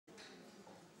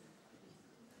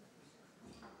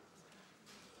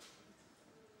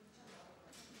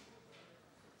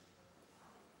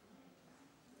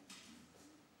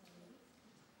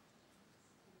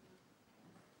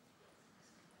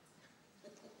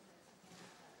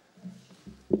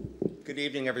Good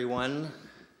evening, everyone.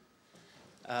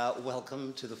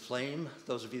 Welcome to The Flame,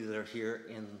 those of you that are here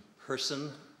in person,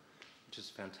 which is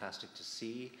fantastic to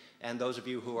see, and those of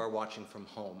you who are watching from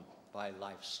home by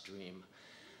live stream.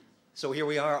 So here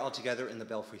we are all together in the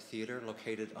Belfry Theatre,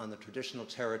 located on the traditional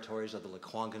territories of the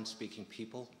Lekwungen-speaking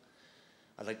people.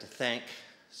 I'd like to thank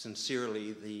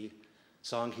sincerely the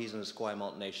Songhees and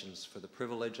Esquimalt nations for the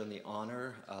privilege and the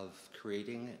honor of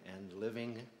creating and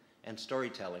living and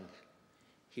storytelling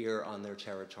here on their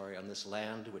territory, on this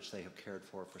land which they have cared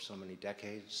for so many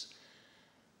decades,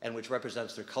 and which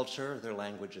represents their culture, their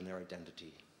language, and their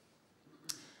identity.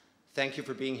 Thank you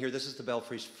for being here. This is the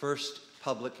Belfry's first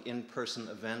public in-person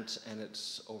event, and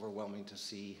it's overwhelming to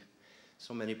see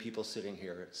so many people sitting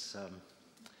here. It's,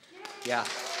 yeah.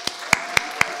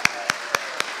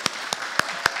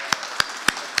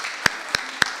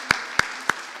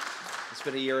 It's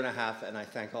been a year and a half, and I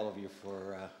thank all of you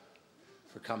for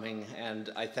coming, and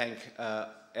I thank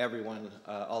everyone,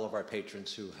 all of our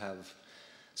patrons who have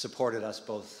supported us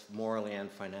both morally and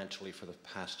financially for the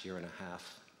past year and a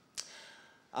half.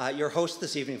 Your host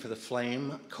this evening for The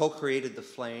Flame co-created The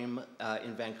Flame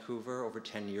in Vancouver over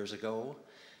 10 years ago,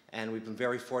 and we've been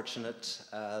very fortunate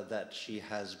that she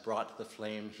has brought The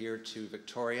Flame here to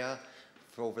Victoria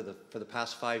for the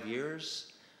past 5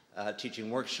 years, teaching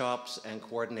workshops and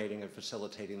coordinating and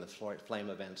facilitating the Flame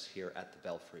events here at the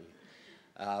Belfry.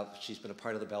 She's been a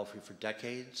part of the Belfry for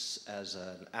decades as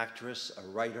an actress, a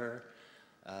writer,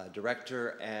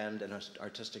 director, and an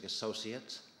artistic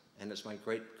associate. And it's my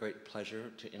great, great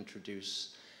pleasure to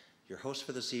introduce your host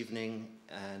for this evening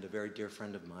and a very dear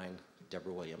friend of mine,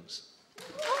 Deborah Williams.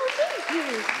 Oh, thank you.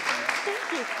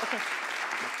 Thank you. Okay.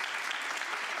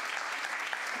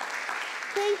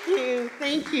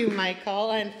 Thank you,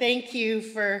 Michael, and thank you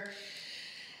for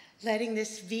letting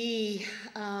this be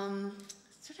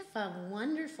sort of a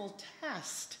wonderful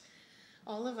test,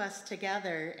 all of us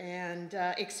together, and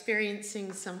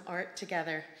experiencing some art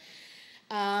together.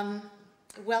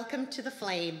 Welcome to The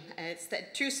Flame. It's the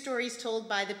true stories told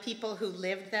by the people who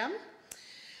lived them.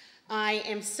 I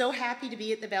am so happy to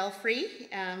be at the Belfry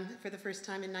for the first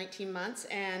time in 19 months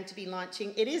and to be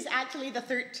launching. It is actually the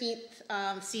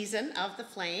 13th season of The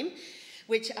Flame,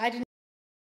 which I didn't know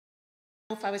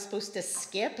if I was supposed to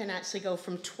skip and actually go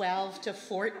from 12 to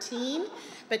 14,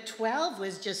 but 12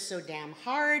 was just so damn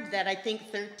hard that I think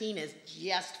 13 is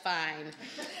just fine.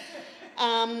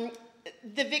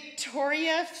 The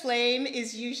Victoria Flame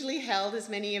is usually held, as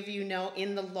many of you know,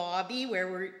 in the lobby where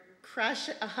we're crush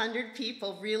 100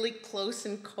 people really close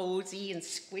and cozy and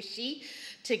squishy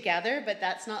together, but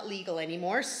that's not legal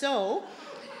anymore. So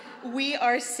we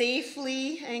are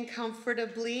safely and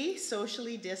comfortably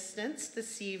socially distanced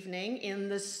this evening in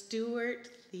the Stewart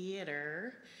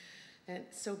Theatre. And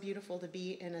it's so beautiful to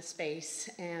be in a space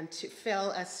and to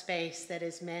fill a space that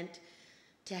is meant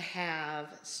to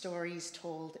have stories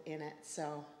told in it.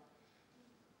 So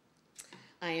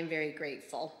I am very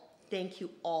grateful. Thank you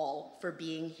all for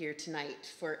being here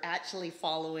tonight, for actually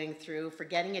following through, for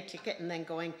getting a ticket and then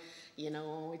going, you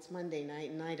know, it's Monday night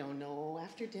and I don't know,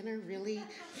 after dinner, really?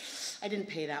 I didn't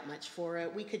pay that much for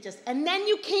it. We could just, and then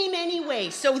you came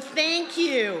anyway, so thank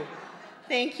you.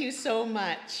 Thank you so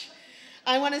much.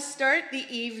 I want to start the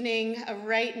evening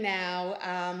right now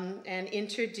and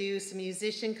introduce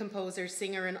musician, composer,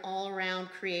 singer, and all-around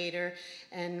creator,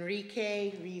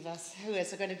 Enrique Rivas, who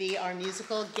is going to be our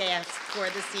musical guest for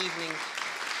this evening.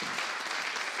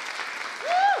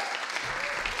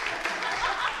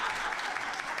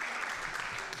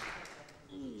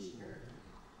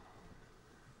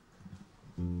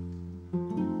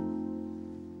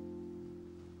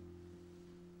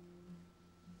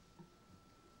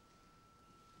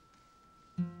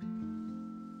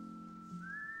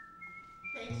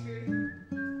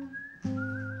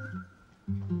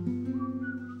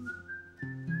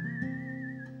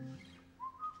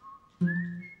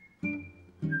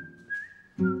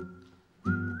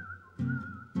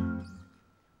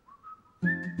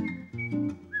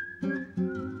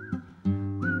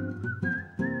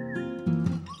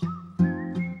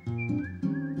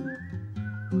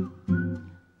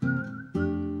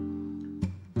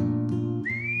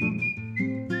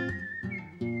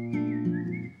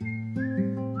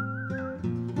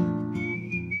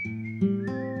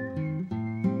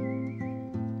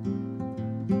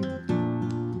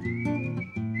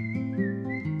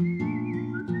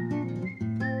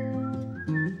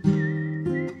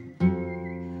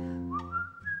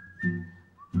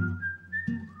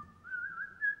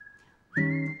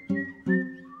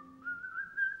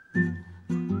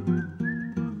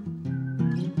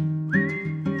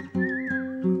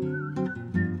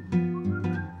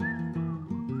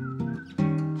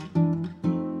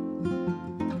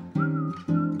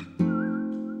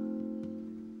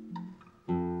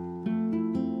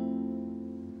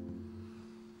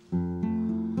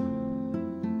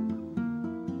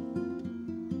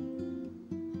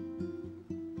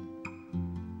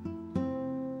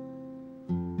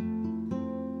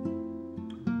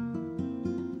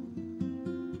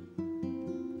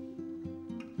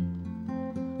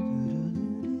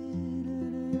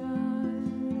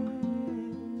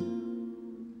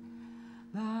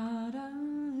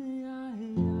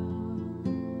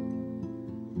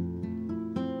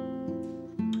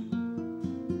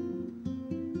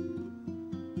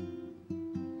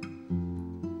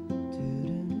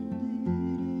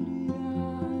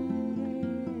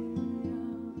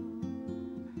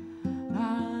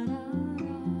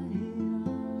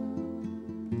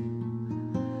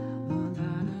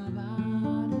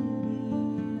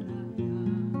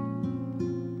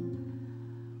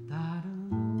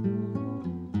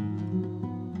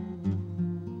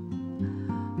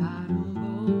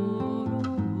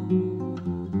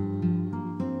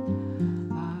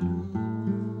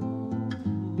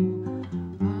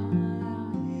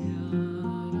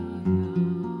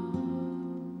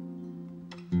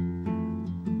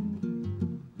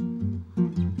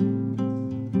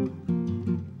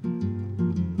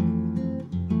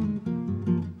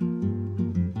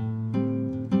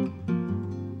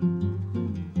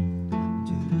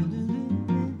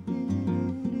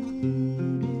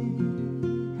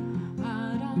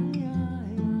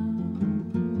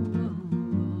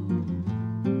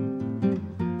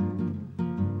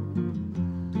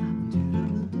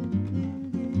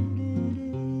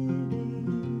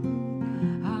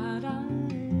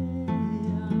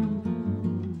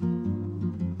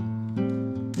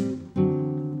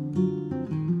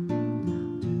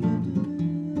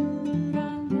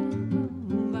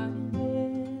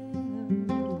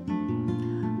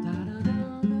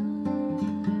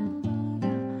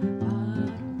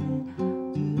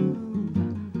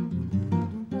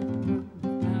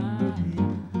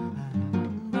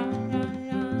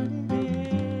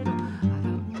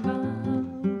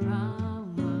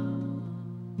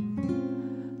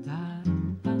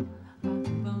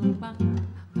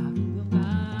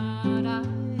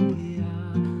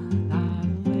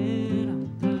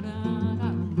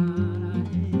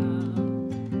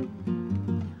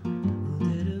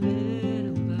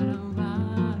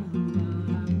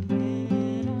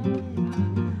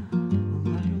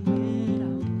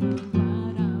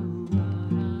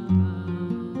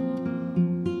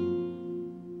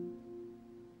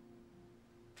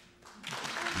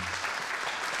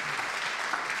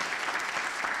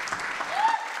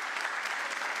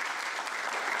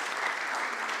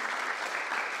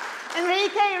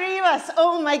 us.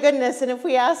 Oh my goodness. And if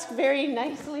we ask very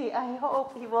nicely, I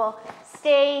hope he will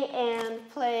stay and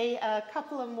play a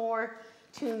couple of more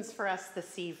tunes for us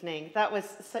this evening. That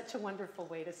was such a wonderful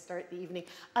way to start the evening.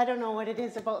 I don't know what it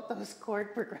is about those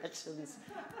chord progressions,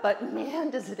 but man,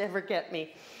 does it ever get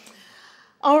me.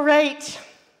 All right.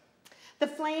 The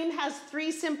Flame has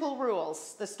 3 simple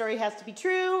rules. The story has to be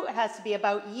true, it has to be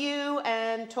about you,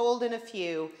 and told in a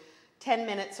few, 10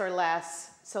 minutes or less.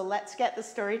 So let's get the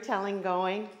storytelling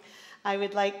going. I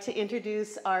would like to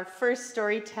introduce our first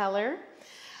storyteller.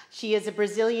 She is a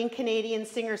Brazilian-Canadian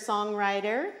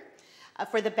singer-songwriter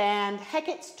for the band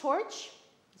Heqet's Torch.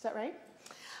 Is that right?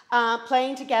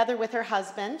 Playing together with her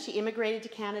husband. She immigrated to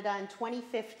Canada in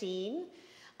 2015.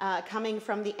 Coming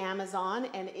from the Amazon,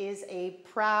 and is a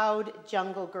proud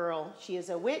jungle girl. She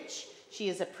is a witch, she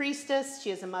is a priestess,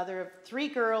 she is a mother of 3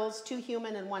 girls, 2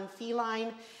 human and 1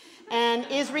 feline, and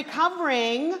is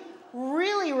recovering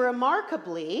really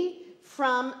remarkably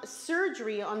from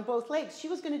surgery on both legs. She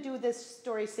was going to do this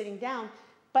story sitting down,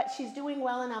 but she's doing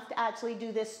well enough to actually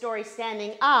do this story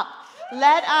standing up.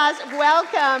 Let us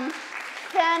welcome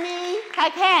Femi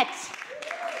Heqet.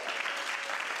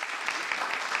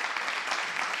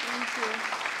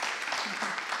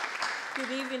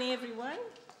 Good evening, everyone.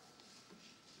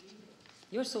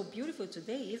 You're so beautiful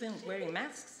today, even wearing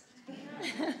masks.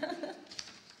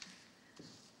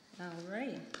 All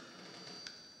right.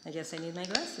 I guess I need my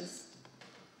glasses.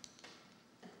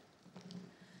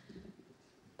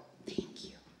 Thank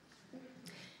you.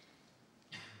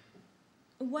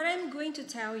 What I'm going to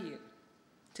tell you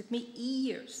took me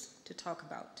years to talk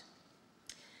about.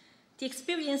 The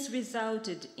experience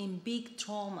resulted in big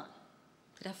trauma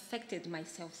that affected my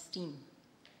self-esteem.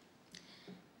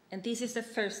 And this is the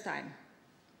first time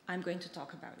I'm going to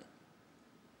talk about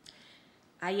it.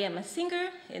 I am a singer,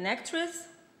 an actress.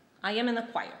 I am in a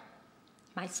choir,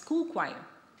 my school choir.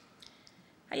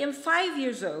 I am 5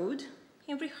 years old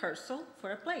in rehearsal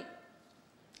for a play.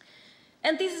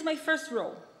 And this is my first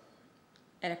role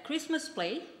at a Christmas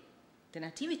play, The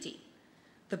Nativity,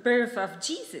 the birth of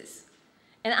Jesus.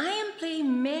 And I am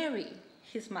playing Mary,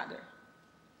 his mother.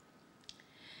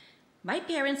 My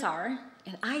parents are,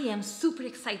 and I am super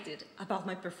excited about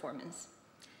my performance.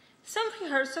 Some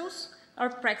rehearsals are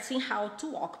practicing how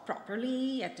to walk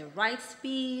properly, at the right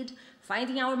speed,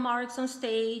 finding our marks on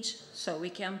stage so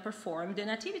we can perform the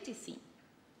nativity scene.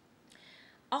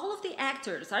 All of the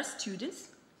actors are students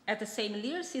at the same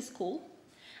literacy school,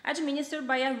 administered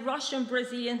by a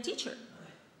Russian-Brazilian teacher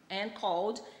and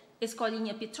called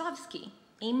Escolinha Petrovski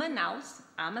in Manaus,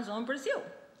 Amazon, Brazil,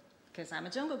 because I'm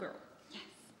a jungle girl.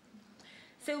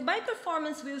 So my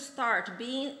performance will start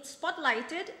being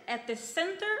spotlighted at the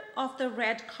center of the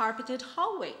red carpeted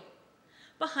hallway,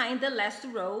 behind the last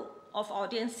row of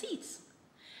audience seats,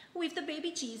 with the baby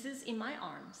Jesus in my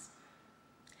arms.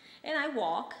 And I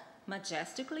walk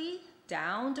majestically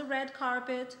down the red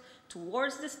carpet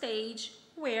towards the stage,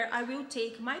 where I will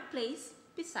take my place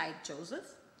beside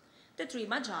Joseph, the 3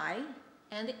 magi,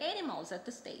 and the animals at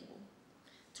the stable.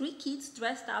 3 kids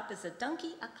dressed up as a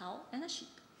donkey, a cow, and a sheep.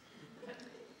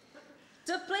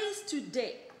 The play is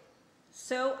today,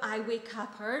 so I wake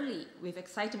up early with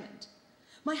excitement.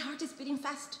 My heart is beating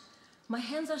fast, my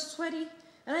hands are sweaty,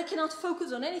 and I cannot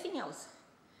focus on anything else.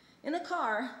 In the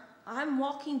car, I'm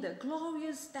walking the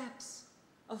glorious steps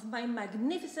of my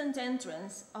magnificent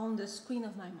entrance on the screen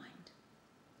of my mind.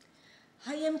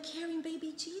 I am carrying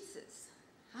baby Jesus.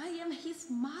 I am his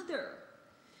mother.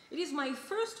 It is my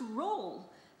first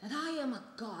role, and I am a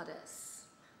goddess.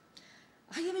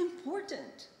 I am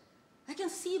important. I can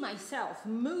see myself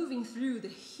moving through the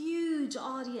huge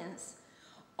audience,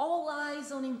 all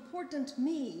eyes on important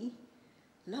me,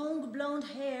 long blonde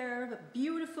hair, a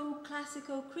beautiful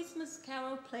classical Christmas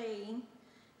carol playing,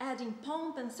 adding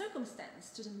pomp and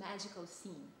circumstance to the magical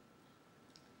scene.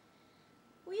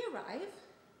 We arrive,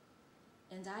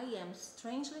 and I am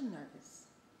strangely nervous.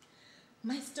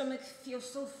 My stomach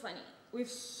feels so funny, with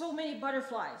so many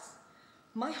butterflies.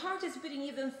 My heart is beating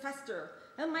even faster,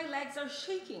 and my legs are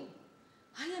shaking.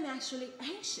 I am actually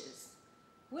anxious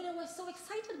when I was so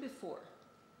excited before.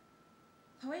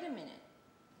 Wait a minute,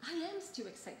 I am still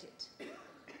excited.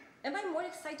 Am I more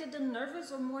excited than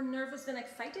nervous, or more nervous than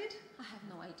excited? I have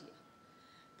no idea.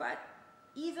 But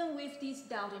even with this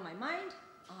doubt in my mind,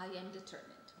 I am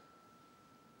determined.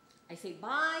 I say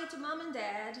bye to Mom and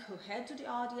Dad, who head to the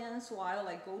audience while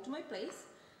I go to my place,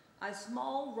 a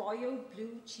small royal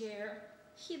blue chair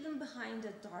hidden behind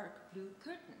a dark blue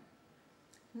curtain,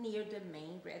 near the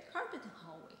main red carpet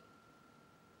hallway.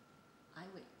 I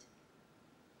wait.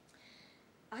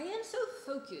 I am so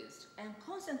focused and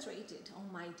concentrated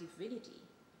on my divinity,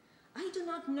 I do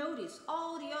not notice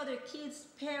all the other kids'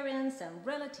 parents and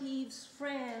relatives,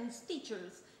 friends,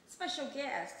 teachers, special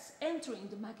guests entering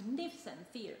the magnificent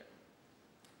theater.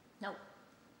 No,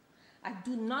 I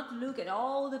do not look at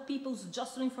all the people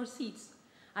jostling for seats.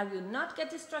 I will not get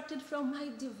distracted from my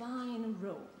divine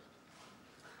role.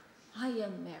 I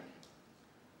am Mary,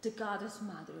 the goddess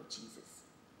mother of Jesus.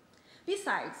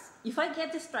 Besides, if I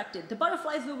get distracted, the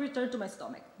butterflies will return to my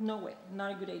stomach. No way,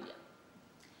 not a good idea.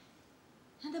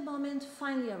 And the moment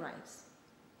finally arrives.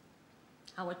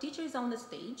 Our teacher is on the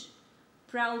stage,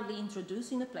 proudly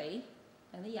introducing the play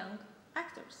and the young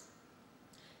actors.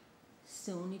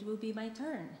 Soon it will be my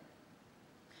turn.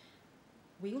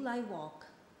 Will I walk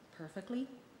perfectly?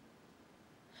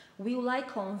 Will I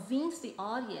convince the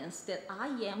audience that I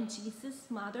am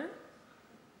Jesus' mother?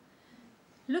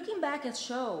 Looking back at the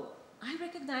show, I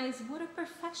recognize what a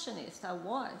perfectionist I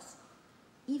was,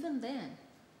 even then.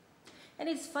 And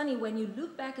it's funny when you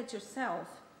look back at yourself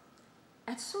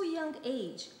at so young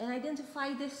age and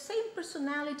identify the same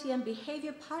personality and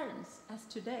behavior patterns as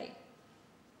today.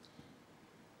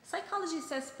 Psychology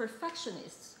says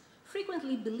perfectionists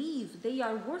frequently believe they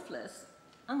are worthless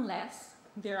unless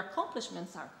their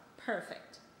accomplishments are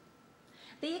perfect.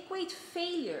 They equate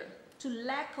failure to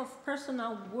lack of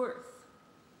personal worth.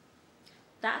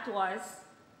 That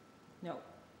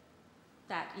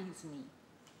is me.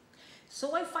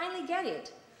 So I finally get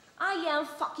it. I am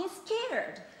fucking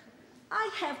scared. I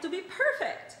have to be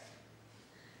perfect.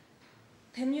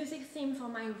 The music theme for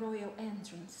my royal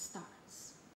entrance starts.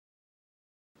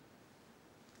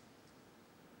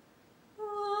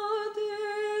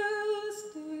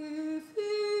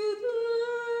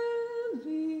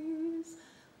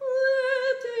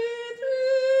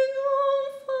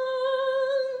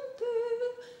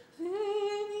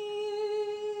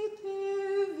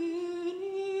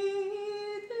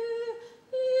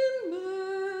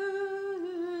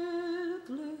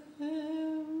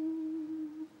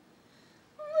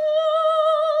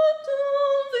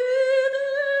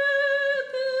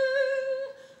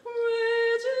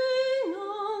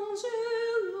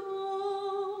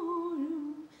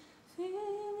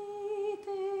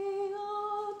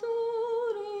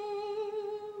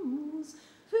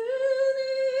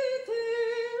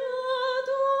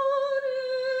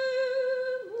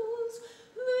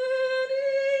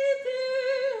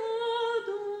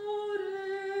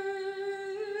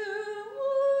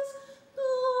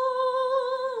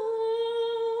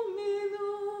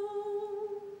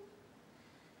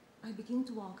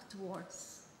 To walk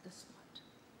towards the spot.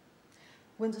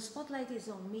 When the spotlight is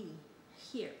on me,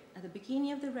 here at the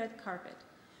beginning of the red carpet,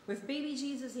 with baby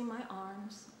Jesus in my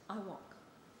arms, I walk.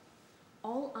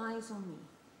 All eyes on me.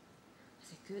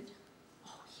 Is it good?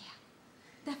 Oh yeah,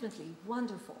 definitely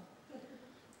wonderful.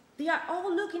 They are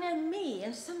all looking at me,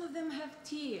 and some of them have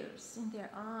tears in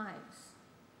their eyes.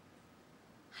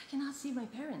 I cannot see my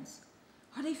parents.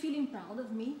 Are they feeling proud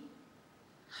of me?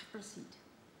 I proceed.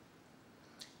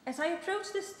 As I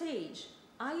approach the stage,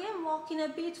 I am walking a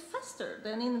bit faster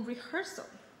than in rehearsal,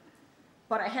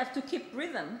 but I have to keep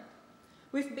rhythm.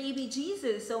 With baby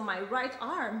Jesus on my right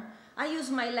arm, I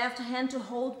use my left hand to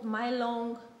hold my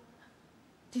long...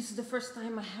 This is the first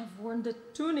time I have worn the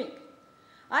tunic.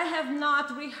 I have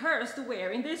not rehearsed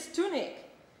wearing this tunic.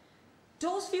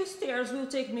 Those few stairs will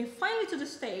take me finally to the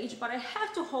stage, but I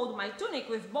have to hold my tunic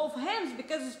with both hands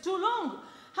because it's too long.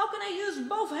 How can I use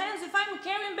both hands if I'm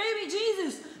carrying baby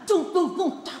Jesus? Boom, boom,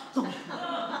 boom, tap, boom.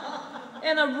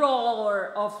 And a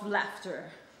roar of laughter.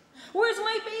 Where's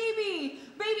my baby?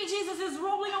 Baby Jesus is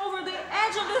rolling over the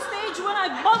edge of the stage when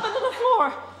I bump into the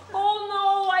floor. Oh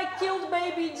no, I killed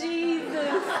baby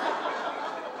Jesus.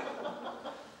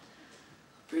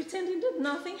 Pretending that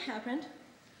nothing happened,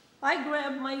 I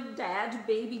grabbed my dead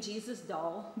baby Jesus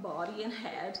doll, body and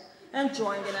head, and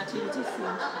joined the nativity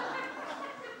scene.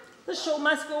 The show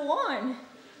must go on.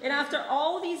 And after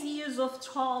all these years of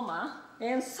trauma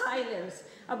and silence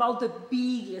about the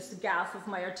biggest gaffe of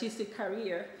my artistic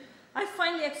career, I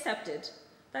finally accepted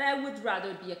that I would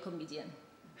rather be a comedian.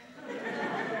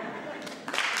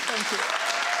 Thank you.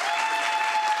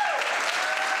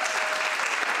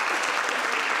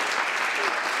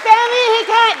 Femi,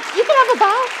 Heqet, you can have a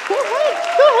bow. Go ahead.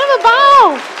 Go have a bow.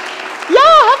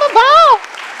 Yeah, have a bow.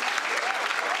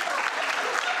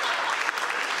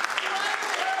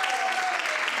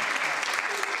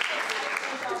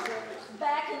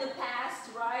 Back in the past,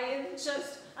 Ryan,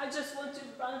 I just want to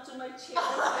run to my chair.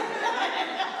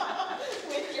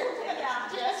 With your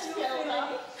just filled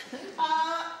up.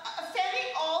 Femi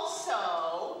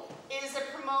also is a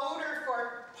promoter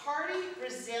for Party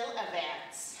Brazil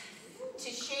events to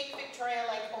shake Victoria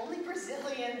like only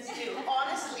Brazilians do.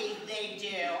 Honestly, they they do,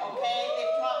 okay?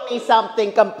 They've taught me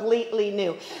something completely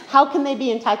new. How can they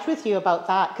be in touch with you about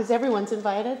that? Because everyone's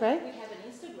invited, right? We have an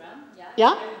Instagram, yeah.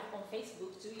 Yeah? And on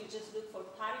Facebook too, you just look for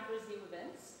Party Brazil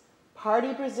events.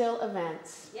 Party Brazil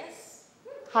events. Yes.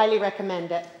 Highly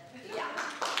recommend it. Yeah.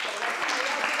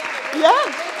 Yeah.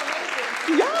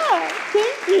 Yeah.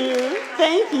 Thank you.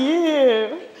 Thank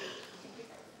you.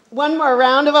 One more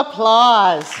round of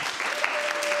applause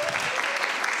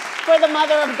for the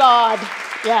Mother of God.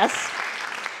 Yes.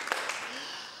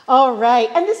 All right.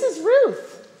 And this is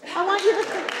Ruth. I want you to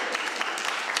think.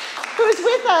 Who's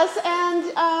with us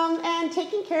and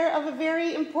taking care of a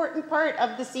very important part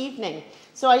of this evening.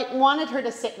 So I wanted her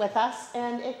to sit with us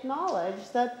and acknowledge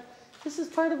that this is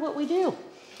part of what we do.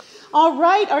 All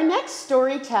right, our next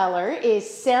storyteller is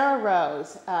Sara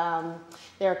Rose.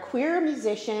 They're a queer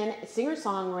musician,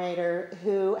 singer-songwriter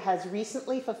who has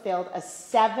recently fulfilled a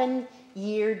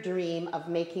 7-year dream of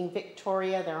making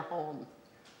Victoria their home.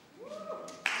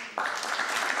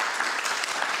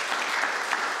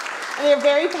 And they're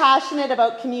very passionate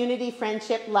about community,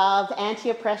 friendship, love,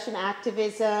 anti-oppression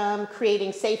activism,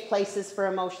 creating safe places for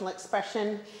emotional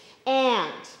expression,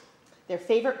 and their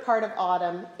favorite part of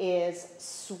autumn is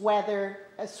sweater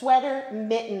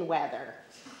mitten weather.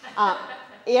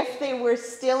 If they were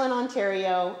still in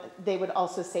Ontario, they would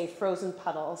also say frozen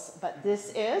puddles, but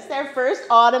this is their first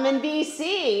autumn in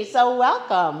BC, so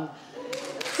welcome.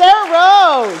 Sara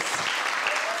Rose.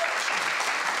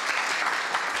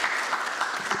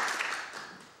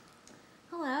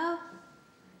 Hello.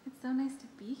 It's so nice to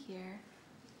be here.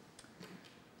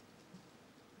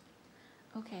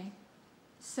 Okay,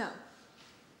 so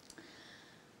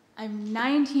I'm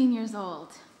 19 years old.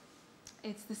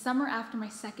 It's the summer after my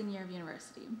second year of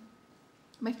university.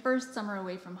 My first summer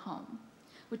away from home,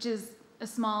 which is a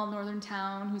small northern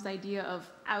town whose idea of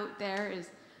out there is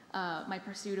my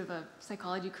pursuit of a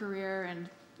psychology career and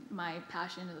my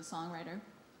passion as a songwriter.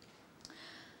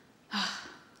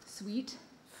 Sweet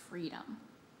freedom.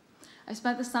 I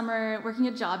spent the summer working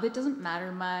a job that doesn't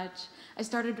matter much. I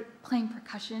started playing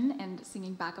percussion and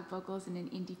singing backup vocals in an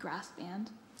indie grass band.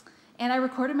 And I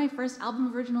recorded my first album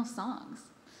of original songs.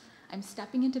 I'm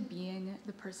stepping into being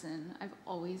the person I've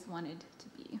always wanted to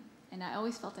be, and I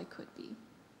always felt I could be.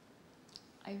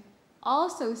 I've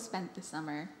also spent the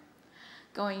summer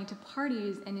going to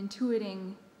parties and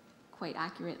intuiting, quite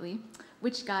accurately,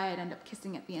 which guy I'd end up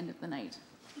kissing at the end of the night.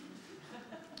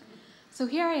 So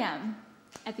here I am,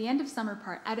 at an end of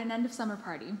summer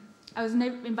party. I was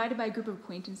invited by a group of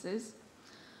acquaintances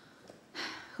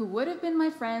who would have been my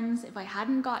friends if I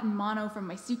hadn't gotten mono from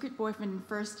my secret boyfriend in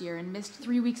first year and missed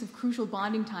 3 weeks of crucial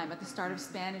bonding time at the start of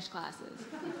Spanish classes.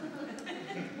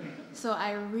 So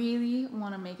I really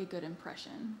want to make a good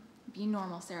impression. Be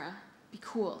normal, Sarah. Be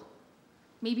cool.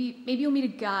 Maybe you'll meet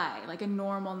a guy, like a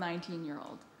normal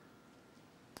 19-year-old.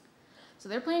 So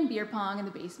they're playing beer pong in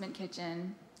the basement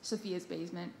kitchen, Sophia's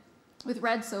basement, with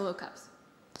red solo cups.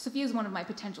 Sophia's one of my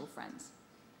potential friends.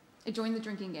 I joined the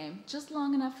drinking game just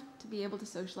long enough to be able to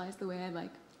socialize the way I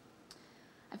like.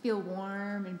 I feel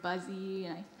warm and buzzy,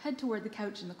 and I head toward the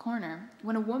couch in the corner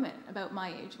when a woman about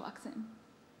my age walks in.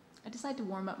 I decide to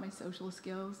warm up my social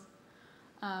skills,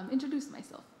 introduce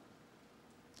myself.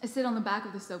 I sit on the back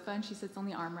of the sofa and she sits on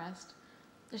the armrest.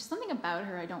 There's something about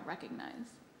her I don't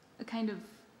recognize, a kind of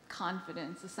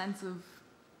confidence, a sense of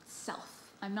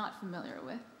self I'm not familiar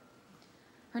with.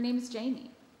 Her name is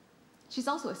Jamie. She's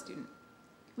also a student.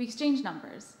 We exchange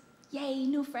numbers. Yay,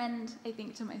 new friend, I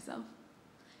think to myself.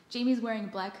 Jamie's wearing a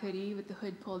black hoodie with the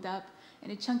hood pulled up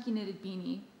and a chunky knitted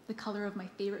beanie, the color of my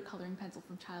favorite coloring pencil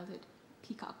from childhood,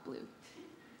 peacock blue.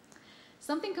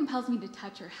 Something compels me to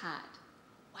touch her hat.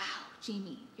 Wow,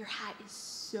 Jamie, your hat is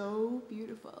so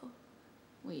beautiful.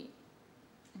 Wait,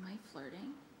 am I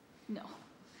flirting?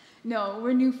 No,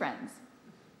 we're new friends.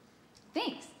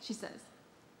 Thanks, she says.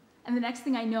 And the next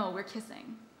thing I know, we're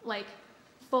kissing, like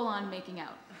full on making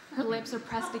out. Her lips are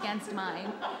pressed against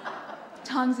mine,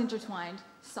 tongues intertwined,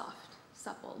 soft,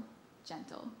 supple,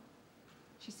 gentle.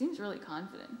 She seems really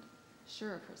confident,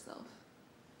 sure of herself.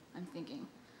 I'm thinking,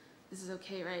 this is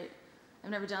okay, right? I've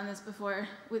never done this before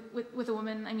with a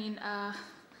woman. I mean, I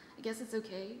guess it's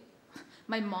okay.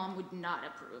 My mom would not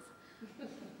approve.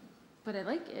 But I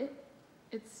like it.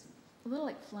 It's a little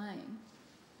like flying.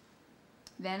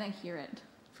 Then I hear it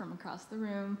from across the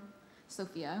room.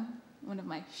 Sophia, one of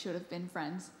my should-have-been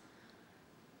friends.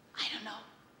 I don't know,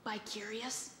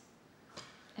 bi-curious?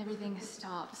 Everything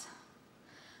stops.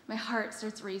 My heart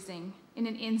starts racing. In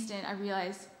an instant, I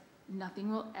realize nothing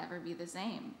will ever be the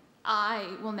same.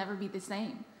 I will never be the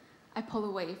same. I pull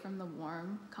away from the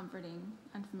warm, comforting,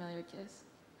 unfamiliar kiss.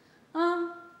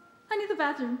 I need the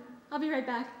bathroom. I'll be right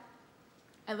back.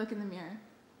 I look in the mirror.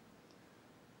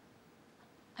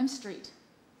 I'm straight.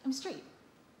 I'm straight.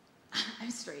 I'm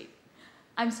straight.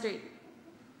 I'm straight.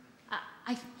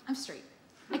 I'm straight.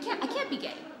 I can't be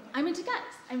gay. I'm into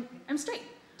guys. I'm straight.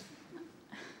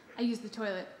 I use the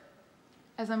toilet.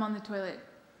 As I'm on the toilet,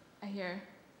 I hear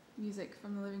music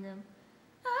from the living room.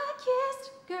 I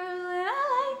kissed a girl and I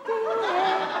liked it.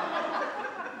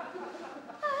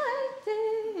 I liked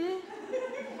it.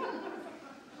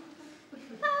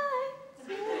 I liked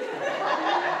it.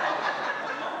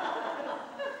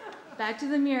 Back to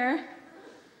the mirror.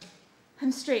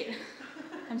 I'm straight.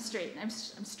 I'm straight. I'm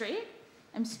straight.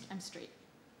 I'm straight.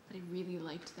 But I really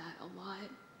liked that a lot.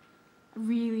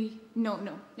 Really, nope.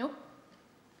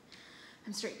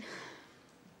 I'm straight.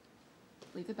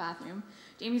 Leave the bathroom.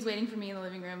 Jamie's waiting for me in the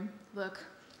living room. Look,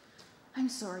 I'm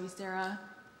sorry, Sara.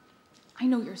 I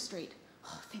know you're straight.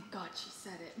 Oh, thank God she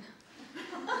said it.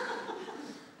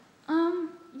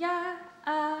 Yeah,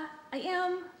 I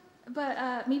am,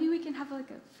 but maybe we can have like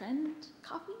a friend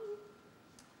coffee?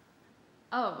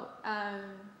 Oh,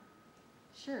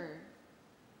 sure.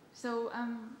 So,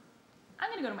 I'm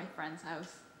gonna go to my friend's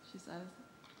house, she says.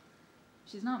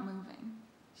 She's not moving.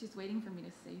 She's waiting for me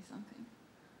to say something.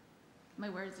 My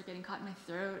words are getting caught in my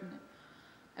throat, and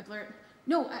I blurt,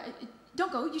 "No,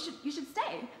 don't go. You should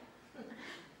stay."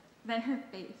 Then her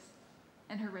face,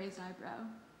 and her raised eyebrow,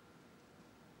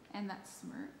 and that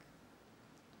smirk.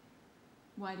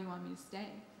 Why do you want me to stay?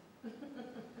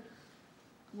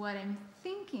 What I'm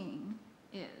thinking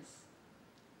is,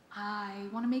 I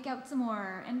want to make out some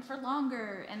more, and for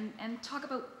longer, and talk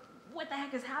about what the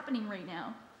heck is happening right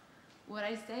now. What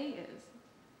I say is,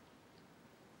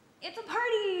 it's a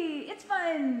party! It's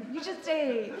fun! You should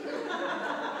stay!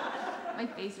 My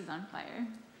face is on fire.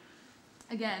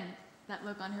 Again, that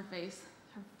look on her face,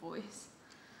 her voice.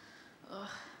 Ugh.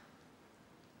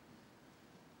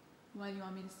 Why do you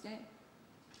want me to stay?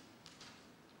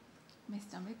 My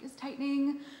stomach is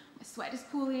tightening, my sweat is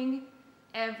pooling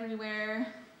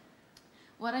everywhere.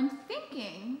 What I'm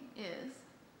thinking is,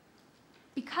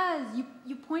 because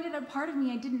you pointed out a part of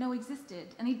me I didn't know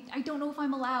existed, and I don't know if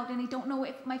I'm allowed, and I don't know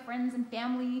if my friends and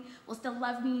family will still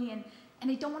love me, and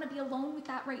I don't want to be alone with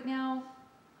that right now.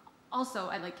 Also,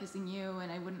 I like kissing you, and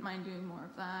I wouldn't mind doing more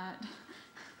of that.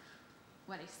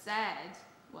 What I said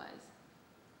was,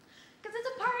 because it's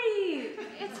a party!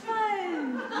 It's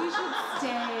fun! You should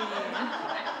stay.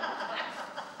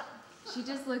 She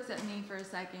just looks at me for a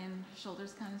second,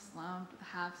 shoulders kind of slumped with a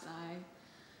half sigh.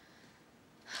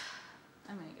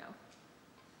 I'm gonna go.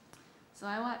 So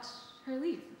I watch her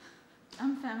leave,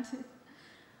 dumbfounded.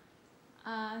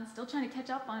 Still trying to catch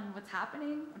up on what's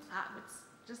happening, what's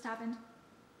just happened.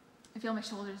 I feel my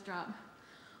shoulders drop.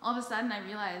 All of a sudden I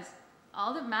realize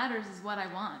all that matters is what I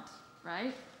want,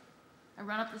 right? I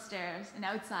run up the stairs and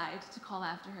outside to call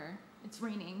after her. It's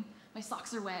raining, my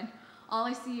socks are wet. All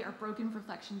I see are broken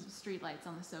reflections of streetlights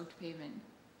on the soaked pavement.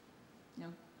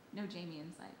 No Jamie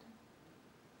inside.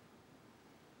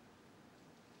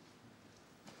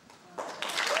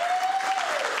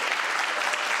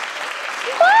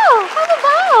 Wow, have a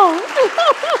bow.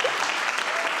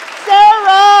 Sara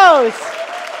Rose.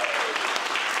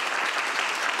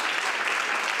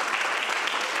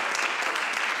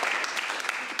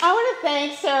 I want to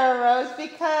thank Sara Rose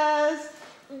because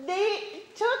they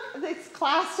took this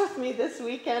class with me this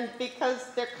weekend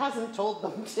because their cousin told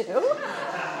them to,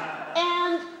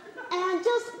 and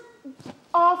just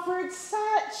offered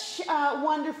such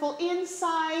wonderful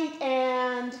insight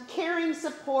and caring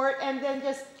support, and then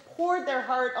just poured their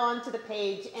heart onto the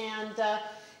page. And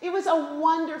it was a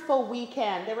wonderful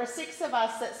weekend. There were 6 of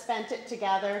us that spent it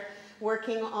together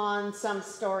working on some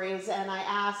stories, and I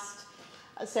asked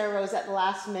Sara Rose at the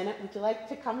last minute, would you like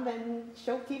to come and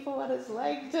show people what it's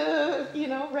like to,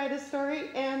 write a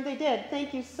story? And they did.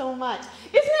 Thank you so much.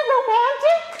 Isn't it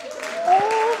romantic?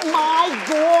 Oh my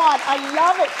God, I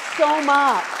love it so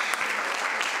much.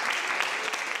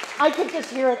 I could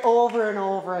just hear it over and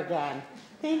over again.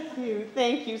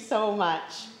 Thank you so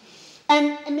much.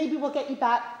 And maybe we'll get you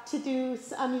back to do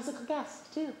a musical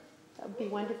guest too. That would be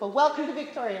wonderful. Welcome to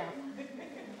Victoria.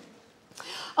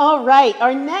 All right,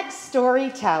 our next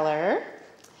storyteller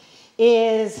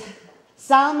is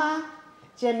Salma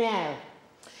Yamel.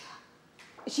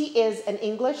 She is an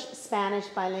English-Spanish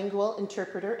bilingual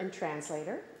interpreter and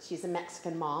translator. She's a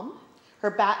Mexican mom. Her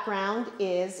background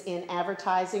is in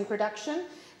advertising production,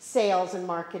 sales and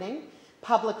marketing,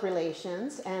 public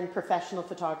relations, and professional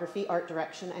photography, art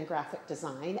direction, and graphic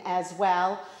design, as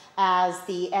well as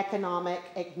the economic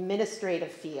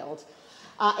administrative field.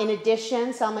 In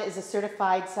addition, Salma is a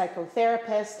certified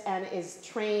psychotherapist and is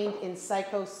trained in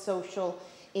psychosocial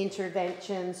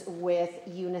interventions with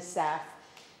UNICEF.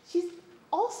 She's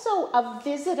also a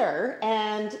visitor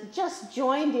and just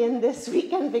joined in this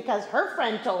weekend because her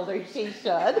friend told her she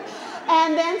should,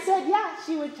 and then said, yeah,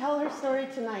 she would tell her story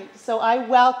tonight. So I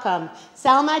welcome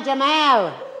Salma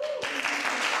Yamel.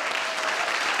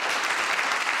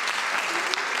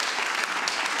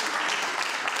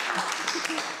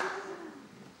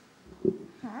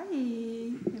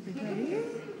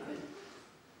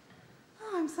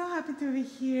 So happy to be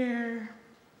here,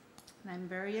 and I'm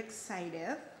very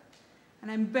excited,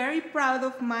 and I'm very proud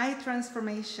of my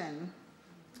transformation.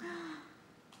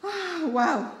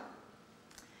 Wow.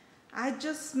 I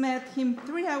just met him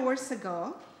 3 hours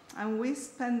ago, and we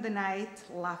spent the night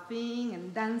laughing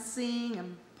and dancing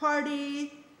and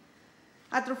party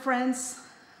at our friend's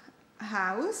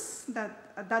house,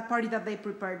 that party that they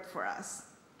prepared for us.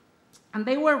 And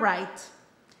they were right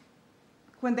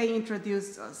when they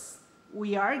introduced us.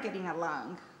 We are getting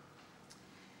along.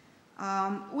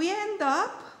 We end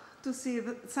up to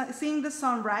seeing the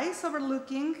sunrise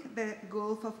overlooking the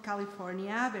Gulf of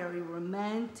California, very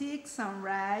romantic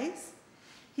sunrise.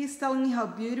 He's telling me how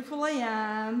beautiful I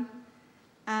am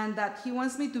and that he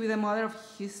wants me to be the mother of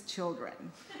his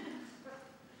children.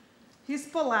 He's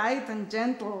polite and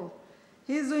gentle.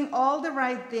 He's doing all the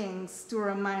right things to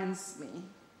romance me.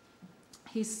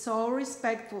 He's so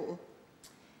respectful.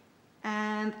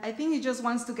 And I think he just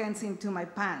wants to get into my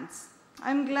pants.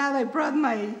 I'm glad I brought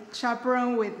my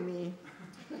chaperone with me.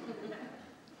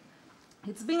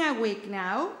 It's been a week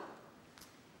now,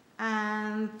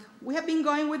 and we have been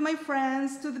going with my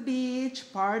friends to the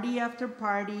beach, party after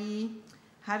party,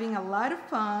 having a lot of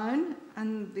fun,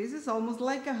 and this is almost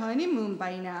like a honeymoon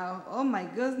by now. Oh my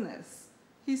goodness.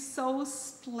 He's so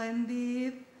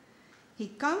splendid. He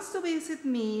comes to visit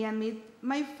me and meet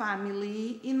my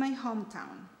family in my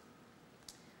hometown.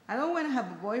 I don't want to have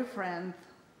a boyfriend.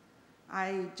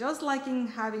 I just like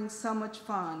having so much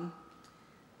fun.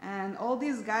 And all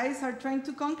these guys are trying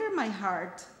to conquer my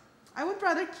heart. I would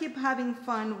rather keep having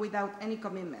fun without any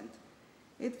commitment.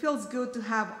 It feels good to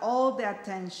have all the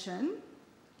attention.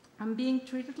 I'm being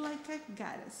treated like a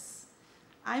goddess.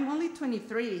 I'm only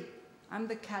 23. I'm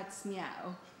the cat's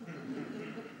meow.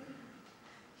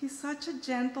 He's such a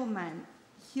gentleman.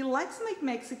 He likes my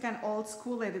Mexican old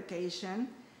school education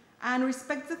and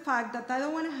respects the fact that I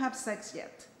don't want to have sex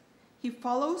yet. He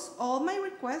follows all my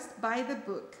requests by the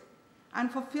book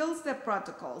and fulfills the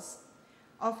protocols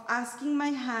of asking my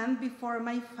hand before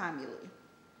my family.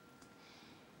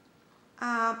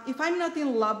 If I'm not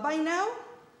in love by now,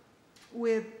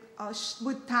 with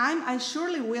time, I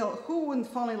surely will. Who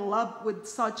wouldn't fall in love with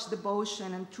such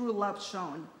devotion and true love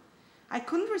shown? I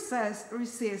couldn't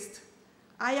resist.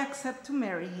 I accept to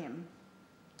marry him.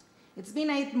 It's been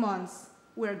 8 months.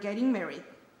 We're getting married.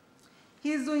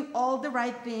 He's doing all the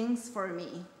right things for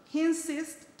me. He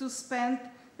insists to spend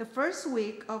the first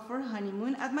week of our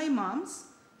honeymoon at my mom's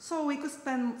so we could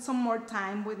spend some more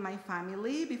time with my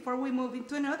family before we move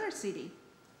into another city.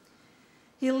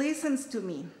 He listens to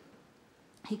me.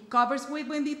 He covers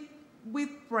with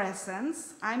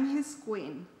presents. I'm his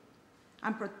queen.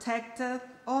 I'm protected.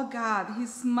 Oh God,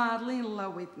 he's madly in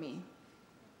love with me.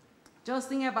 Just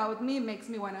thinking about me makes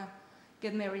me want to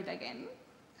get married again.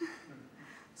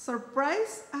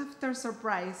 Surprise after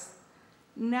surprise.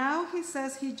 Now he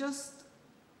says he just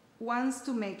wants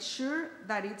to make sure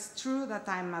that it's true that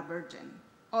I'm a virgin.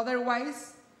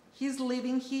 Otherwise, he's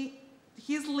leaving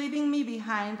me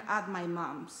behind at my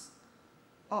mom's.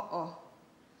 Uh-oh.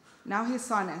 Now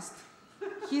he's honest.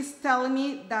 He's telling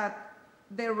me that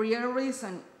the real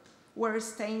reason we're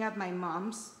staying at my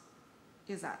mom's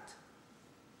is that.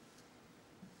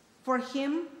 For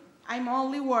him, I'm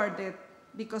only worth it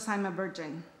because I'm a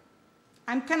virgin.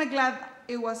 I'm kind of glad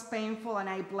it was painful and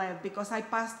I bled because I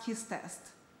passed his test.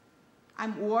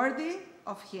 I'm worthy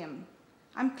of him.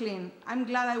 I'm clean. I'm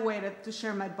glad I waited to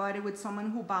share my body with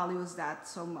someone who values that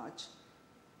so much.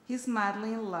 He's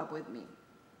madly in love with me.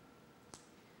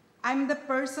 I'm the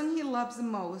person he loves the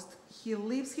most. He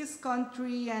leaves his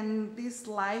country and this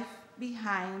life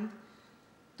behind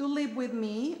to live with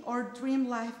me or dream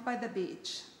life by the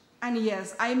beach. And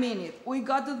yes, I mean it. We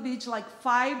go to the beach like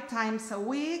 5 times a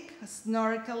week,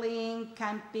 snorkeling,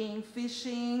 camping,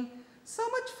 fishing. So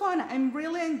much fun. I'm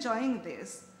really enjoying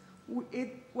this.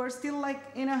 We're still like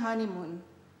in a honeymoon.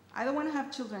 I don't want to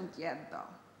have children yet though.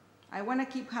 I want to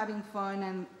keep having fun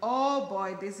and oh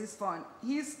boy, this is fun.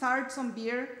 He starts on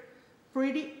beer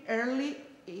pretty early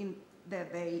in the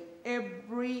day.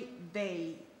 Every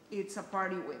day it's a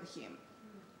party with him.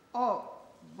 Oh,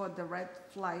 but the red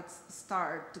flags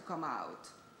start to come out.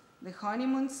 The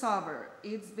honeymoon's over.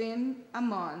 It's been a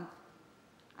month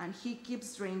and he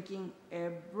keeps drinking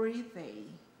every day.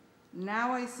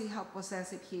 Now I see how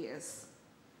possessive he is.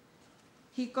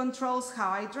 He controls how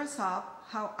I dress up,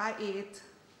 how I eat,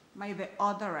 my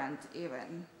deodorant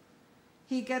even.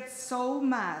 He gets so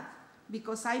mad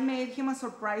because I made him a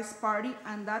surprise party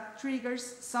and that triggers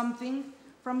something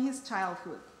from his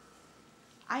childhood.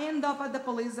 I end up at the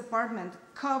police department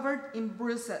covered in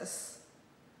bruises.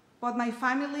 But my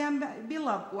family and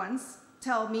beloved ones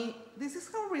tell me this is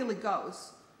how it really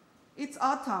goes. It's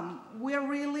autumn.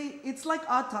 It's like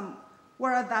autumn.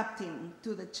 We're adapting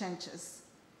to the changes.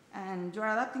 And you're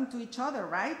adapting to each other,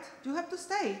 right? You have to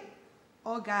stay.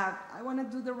 Oh God, I want to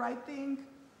do the right thing.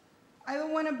 I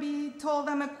don't want to be told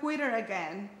I'm a quitter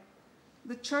again.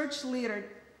 The church leader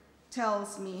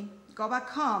tells me, go back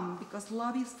home because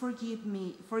love is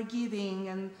forgiving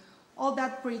and all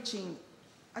that preaching.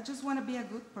 I just want to be a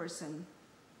good person.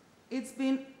 It's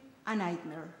been a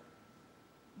nightmare.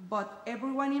 But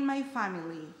everyone in my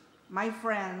family, my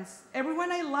friends,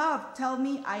 everyone I love tell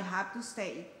me I have to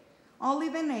stay. Only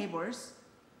the neighbors,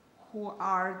 who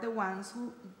are the ones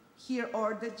who hear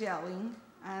all the yelling,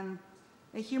 and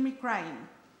they hear me crying.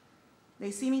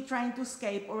 They see me trying to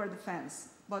escape over the fence,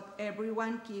 but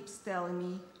everyone keeps telling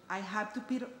me I have to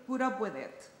put up with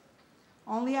it.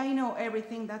 Only I know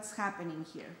everything that's happening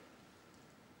here.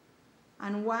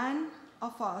 And one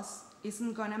of us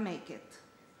isn't gonna make it.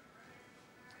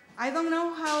 I don't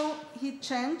know how he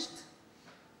changed,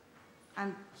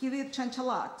 and he did change a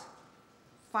lot.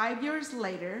 5 years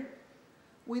later,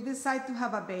 we decide to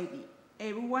have a baby.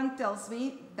 Everyone tells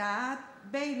me that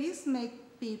babies make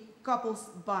couples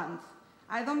bond.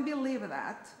 I don't believe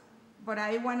that, but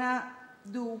I wanna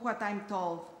do what I'm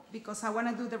told because I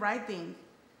wanna do the right thing.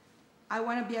 I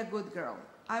wanna be a good girl.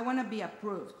 I wanna be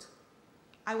approved.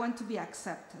 I want to be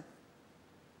accepted.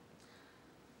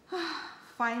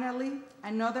 Finally,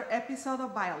 another episode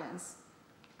of violence.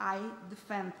 I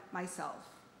defend myself.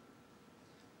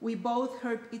 We both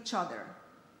hurt each other.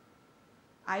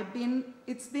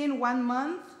 It's been 1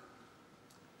 month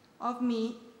of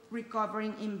me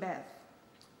recovering in bed,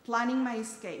 planning my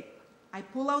escape. I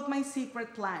pull out my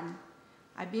secret plan.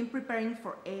 I've been preparing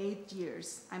for 8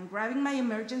 years. I'm grabbing my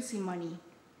emergency money.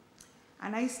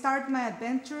 And I start my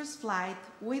adventurous flight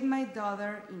with my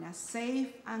daughter in a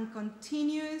safe and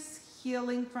continuous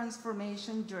healing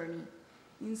transformation journey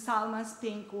in Salma's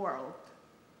pink world,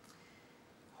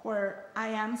 where I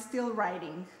am still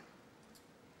writing,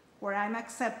 where I'm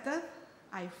accepted,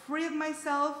 I freed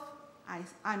myself,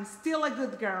 I'm still a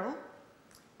good girl,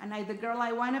 and I'm the girl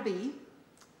I want to be.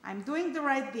 I'm doing the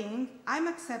right thing, I'm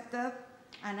accepted,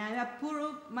 and I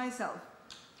approve myself.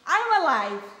 I'm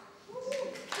alive.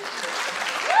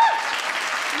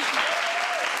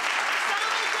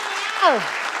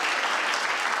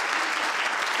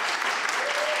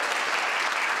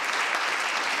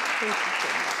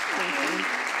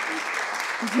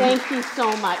 Thank you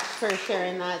so much for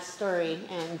sharing that story.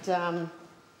 And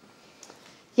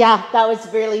yeah, that was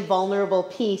a really vulnerable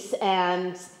piece.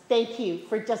 And thank you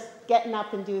for just getting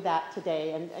up and do that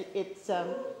today. And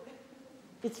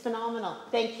it's phenomenal.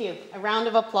 Thank you. A round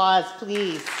of applause,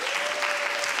 please.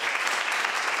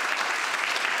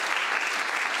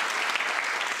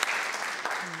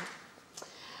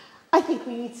 I think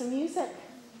we need some music.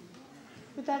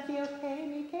 Would that be okay,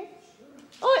 Enrique?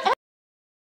 Oh,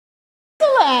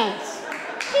 excellent!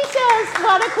 He says,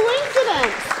 what a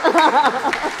coincidence!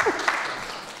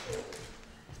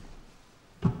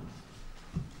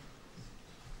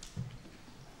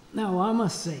 Now, I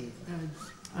must say,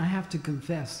 I have to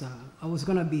confess, I was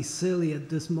going to be silly at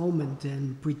this moment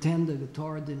and pretend the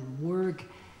guitar didn't work,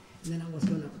 and then I was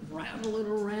going to rattle it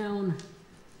around,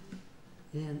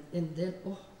 and then,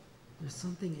 oh, there's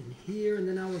something in here, and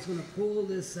then I was going to pull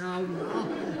this out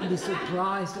and be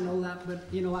surprised and all that,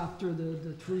 but, you know, after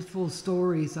the truthful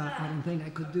stories, I don't think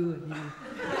I could do it, you know.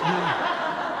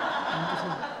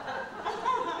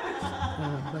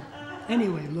 But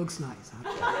anyway, it looks nice.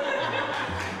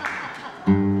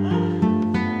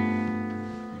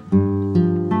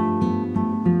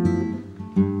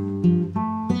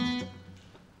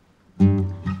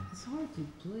 It's hard to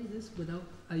play this without.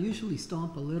 I usually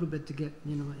stomp a little bit to get,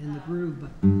 you know, in the groove,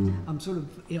 but I'm sort of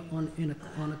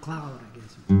on a cloud, I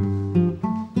guess.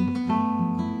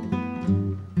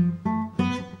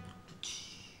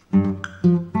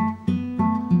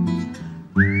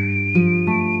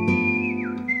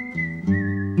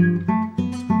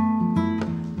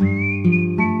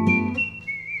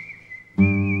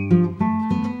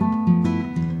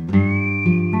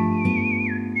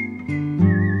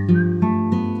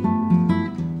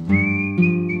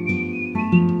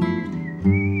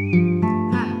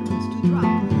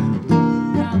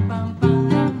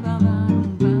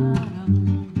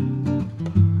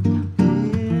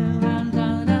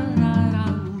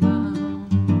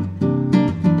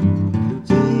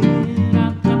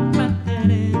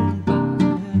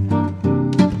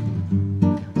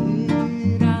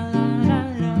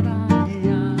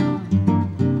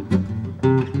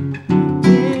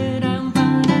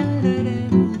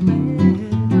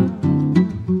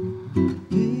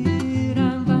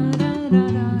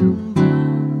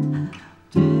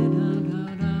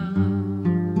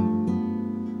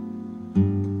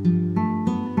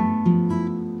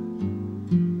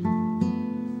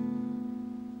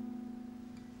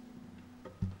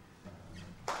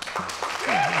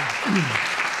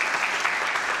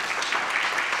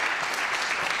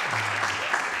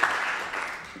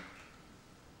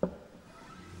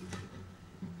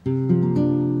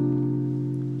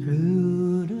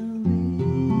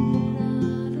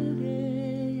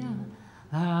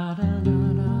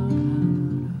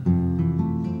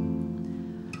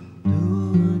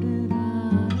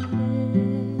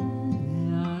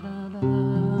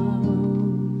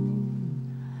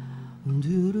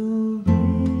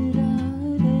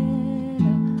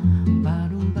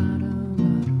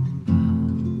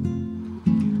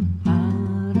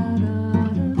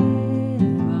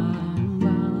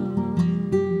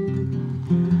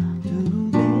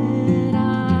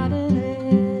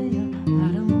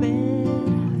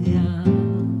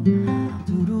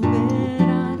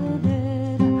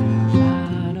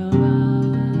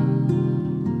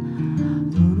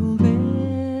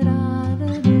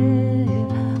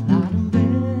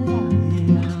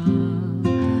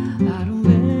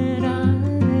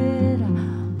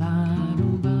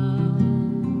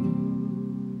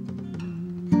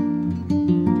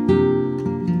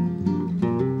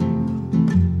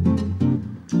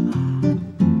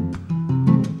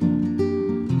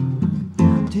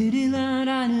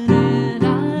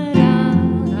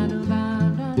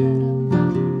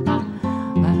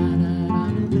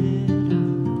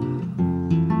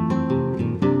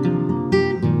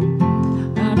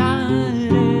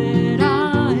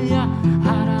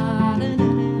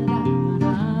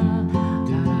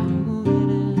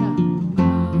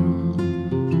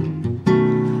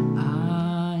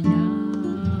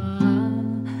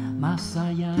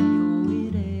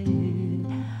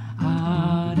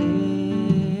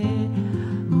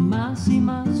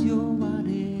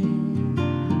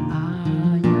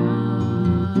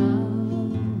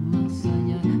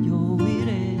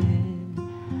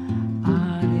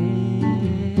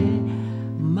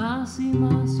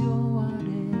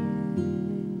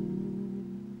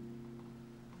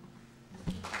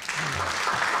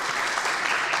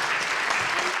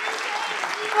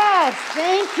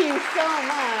 you so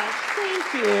much.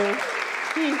 Thank you.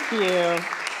 Thank you.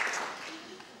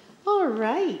 All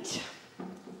right.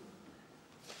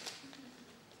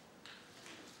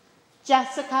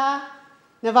 Jéssica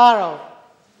Navarro.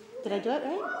 Did I do it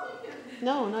right?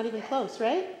 No, not even close,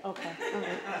 right? Okay, all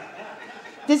right.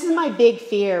 This is my big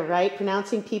fear, right?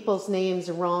 Pronouncing people's names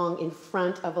wrong in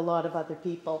front of a lot of other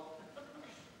people.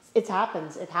 It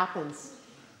happens, it happens.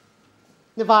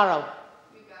 Navarro.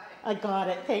 You got it. I got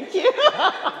it, thank you.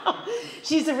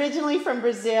 She's originally from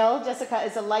Brazil. Jéssica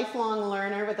is a lifelong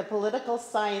learner with a political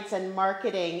science and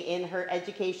marketing in her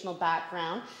educational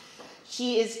background.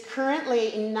 She is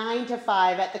currently 9 to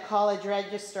 5 at the college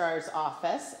registrar's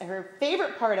office. Her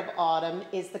favorite part of autumn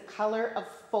is the color of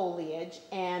foliage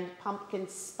and pumpkin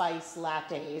spice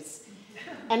lattes,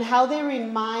 and how they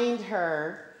remind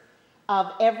her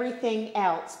of everything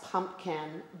else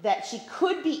pumpkin that she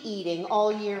could be eating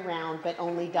all year round, but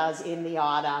only does in the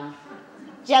autumn.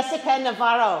 Jéssica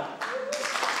Navarro.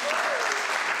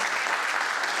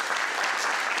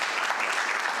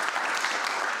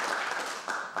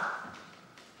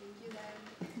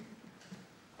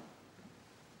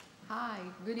 Hi,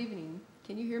 good evening.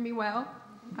 Can you hear me well?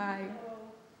 Hi.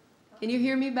 Can you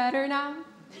hear me better now?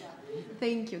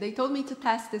 Thank you. They told me to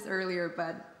test this earlier,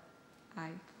 but I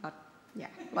thought, yeah,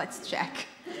 let's check.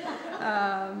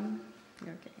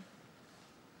 Okay.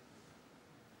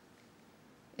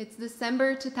 It's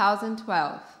December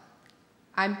 2012.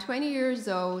 I'm 20 years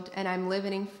old and I'm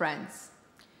living in France.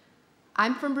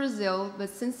 I'm from Brazil, but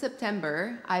since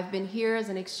September, I've been here as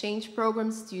an exchange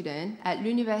program student at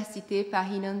l'Université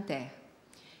Paris-Nanterre.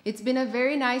 It's been a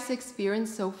very nice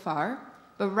experience so far,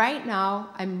 but right now,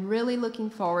 I'm really looking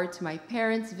forward to my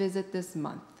parents' visit this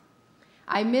month.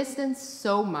 I miss them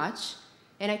so much,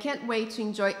 and I can't wait to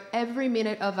enjoy every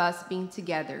minute of us being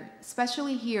together,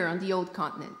 especially here on the old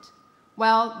continent.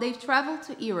 Well, they've traveled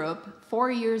to Europe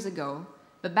 4 years ago,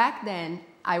 but back then,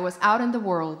 I was out in the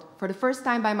world for the first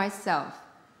time by myself.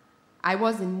 I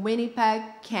was in Winnipeg,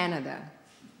 Canada.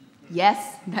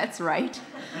 Yes, that's right.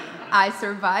 I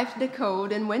survived the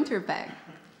cold in Winnipeg.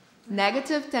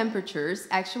 Negative temperatures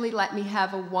actually let me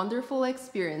have a wonderful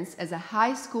experience as a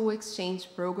high school exchange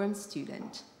program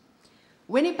student.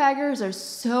 Winnipeggers are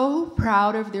so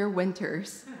proud of their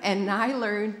winters, and I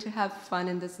learned to have fun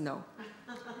in the snow.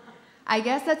 I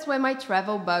guess that's when my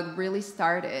travel bug really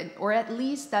started, or at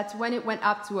least that's when it went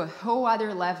up to a whole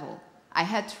other level. I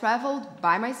had traveled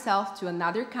by myself to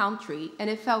another country, and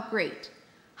it felt great.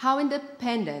 How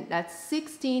independent that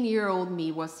 16-year-old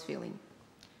me was feeling.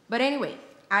 But anyway,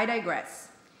 I digress.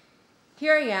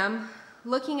 Here I am,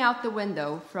 looking out the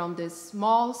window from this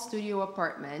small studio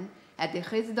apartment at the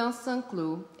Résidence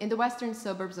Saint-Cloud in the western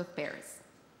suburbs of Paris.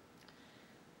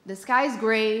 The sky is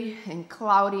gray and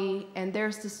cloudy, and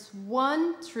there's this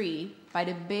one tree by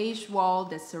the beige wall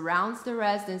that surrounds the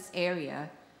residence area,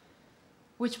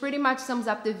 which pretty much sums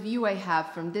up the view I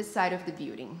have from this side of the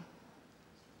building.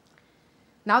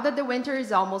 Now that the winter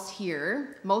is almost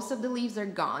here, most of the leaves are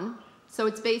gone, so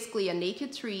it's basically a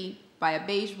naked tree by a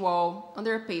beige wall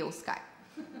under a pale sky.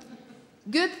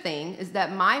 Good thing is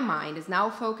that my mind is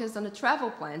now focused on the travel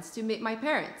plans to meet my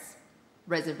parents.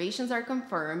 Reservations are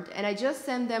confirmed, and I just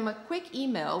sent them a quick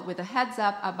email with a heads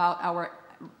up about our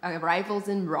arrivals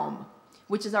in Rome,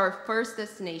 which is our first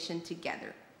destination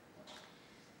together.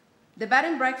 The bed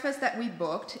and breakfast that we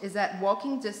booked is at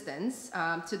walking distance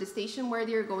to the station where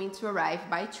they're going to arrive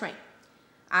by train.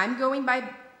 I'm going by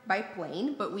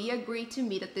plane, but we agreed to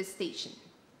meet at this station.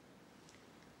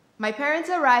 My parents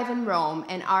arrive in Rome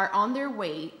and are on their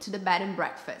way to the bed and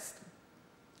breakfast.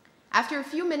 After a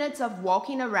few minutes of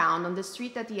walking around on the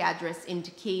street that the address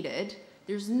indicated,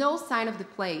 there's no sign of the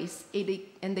place,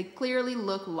 and they clearly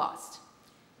look lost.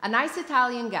 A nice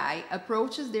Italian guy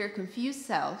approaches their confused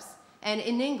selves and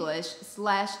in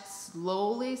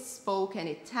English/slowly spoken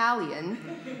Italian,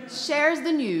 shares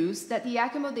the news that the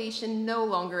accommodation no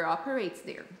longer operates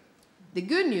there. The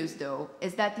good news, though,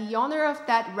 is that the owner of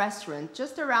that restaurant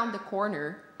just around the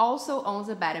corner also owns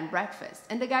a bed and breakfast,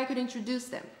 and the guy could introduce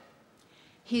them.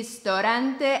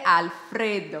 Ristorante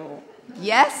Alfredo.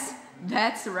 Yes,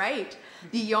 that's right.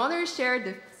 The owner shared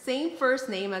the same first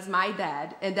name as my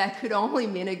dad, and that could only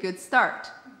mean a good start.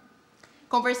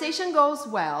 Conversation goes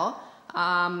well.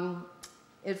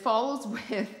 It follows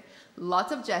with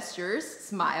lots of gestures,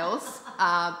 smiles,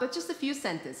 but just a few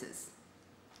sentences.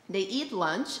 They eat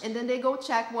lunch, and then they go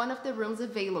check one of the rooms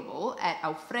available at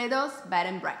Alfredo's Bed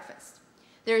and Breakfast.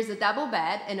 There is a double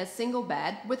bed and a single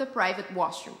bed with a private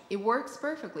washroom. It works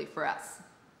perfectly for us.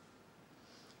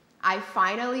 I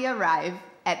finally arrive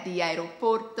at the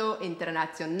Aeroporto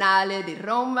Internazionale di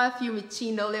Roma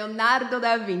Fiumicino Leonardo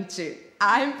da Vinci.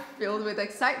 I'm filled with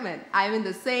excitement. I'm in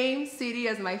the same city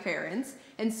as my parents,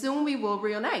 and soon we will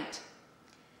reunite.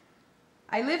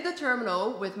 I leave the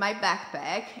terminal with my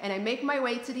backpack, and I make my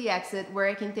way to the exit where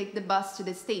I can take the bus to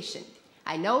the station.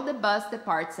 I know the bus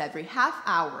departs every half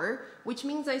hour, which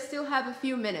means I still have a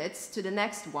few minutes to the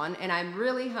next one, and I'm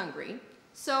really hungry.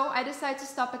 So I decide to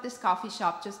stop at this coffee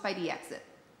shop just by the exit.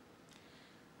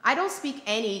 I don't speak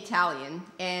any Italian,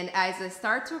 and as I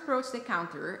start to approach the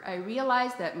counter, I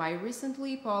realize that my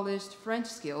recently polished French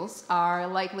skills are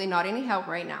likely not any help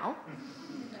right now.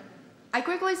 I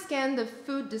quickly scan the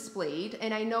food displayed,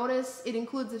 and I notice it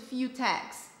includes a few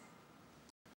tags.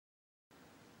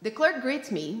 The clerk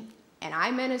greets me, and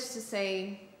I manage to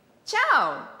say,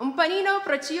 "Ciao, un panino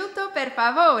prosciutto per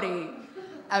favore."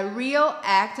 A real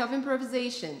act of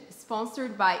improvisation,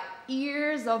 sponsored by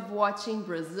years of watching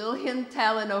Brazilian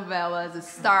telenovelas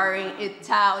starring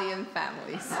Italian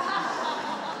families.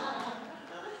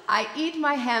 I eat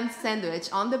my ham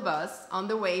sandwich on the bus on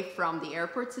the way from the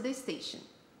airport to the station.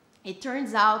 It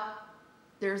turns out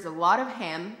there's a lot of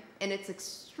ham and it's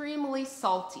extremely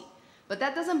salty, but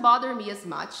that doesn't bother me as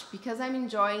much because I'm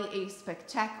enjoying a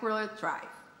spectacular drive.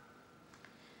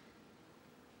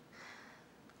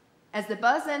 As the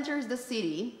bus enters the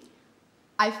city,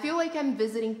 I feel like I'm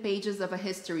visiting pages of a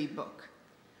history book.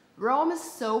 Rome is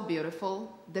so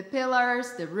beautiful. The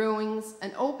pillars, the ruins,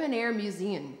 an open-air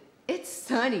museum. It's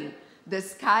sunny, the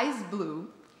sky's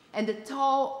blue, and the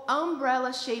tall,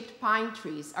 umbrella-shaped pine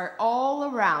trees are all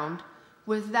around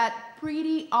with that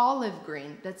pretty olive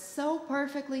green that so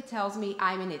perfectly tells me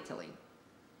I'm in Italy.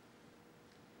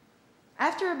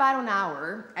 After about an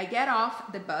hour, I get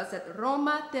off the bus at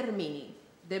Roma Termini,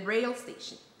 the rail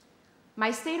station.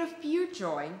 My state of pure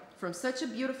joy from such a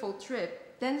beautiful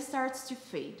trip then starts to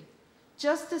fade,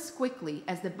 just as quickly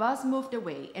as the bus moved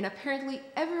away and apparently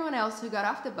everyone else who got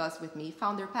off the bus with me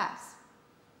found their paths.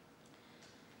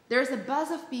 There's a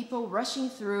buzz of people rushing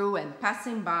through and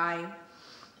passing by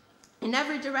in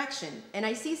every direction, and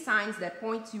I see signs that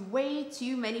point to way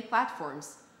too many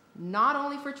platforms, not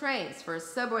only for trains, for a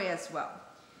subway as well.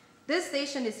 This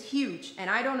station is huge, and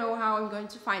I don't know how I'm going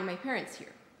to find my parents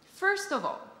here. First of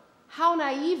all, how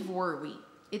naive were we?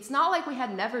 It's not like we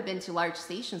had never been to large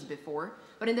stations before,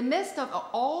 but in the midst of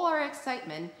all our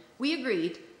excitement, we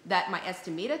agreed that my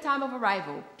estimated time of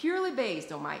arrival, purely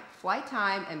based on my flight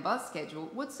time and bus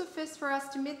schedule, would suffice for us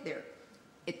to meet there.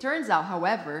 It turns out,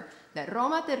 however, that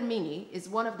Roma Termini is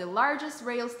one of the largest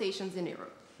rail stations in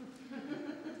Europe.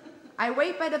 I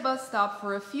wait by the bus stop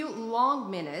for a few long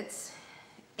minutes,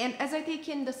 and as I take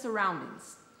in the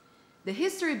surroundings, the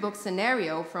history book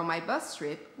scenario from my bus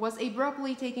trip was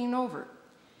abruptly taken over.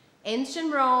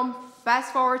 Ancient Rome,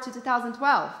 fast forward to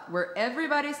 2012, where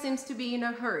everybody seems to be in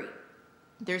a hurry.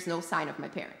 There's no sign of my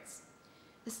parents.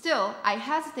 Still, I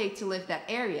hesitate to leave that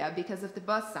area because of the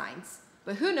bus signs,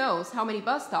 but who knows how many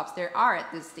bus stops there are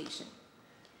at this station.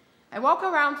 I walk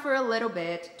around for a little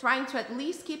bit, trying to at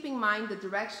least keep in mind the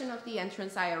direction of the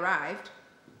entrance I arrived.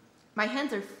 My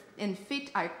hands and feet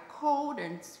are cold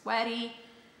and sweaty,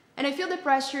 and I feel the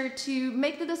pressure to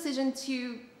make the decision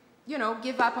to,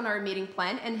 give up on our meeting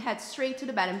plan and head straight to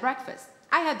the bed and breakfast.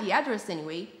 I had the address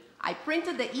anyway. I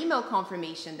printed the email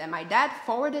confirmation that my dad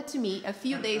forwarded to me a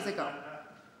few days ago.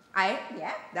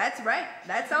 Yeah, that's right.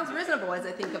 That sounds reasonable as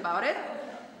I think about it.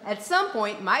 At some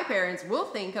point, my parents will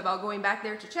think about going back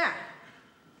there to chat.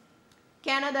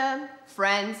 Canada,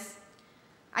 friends.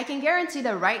 I can guarantee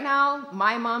that right now,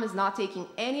 my mom is not taking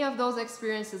any of those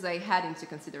experiences I had into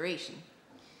consideration.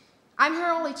 I'm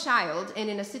her only child, and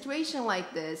in a situation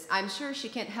like this, I'm sure she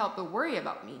can't help but worry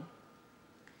about me.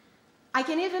 I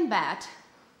can even bet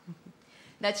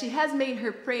that she has made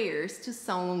her prayers to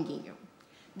São Longuinho.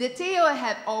 The tale I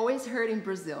have always heard in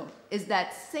Brazil is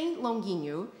that Saint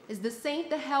Longuinho is the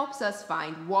saint that helps us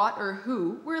find what or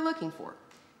who we're looking for.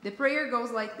 The prayer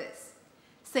goes like this.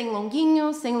 Saint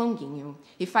Longuinho,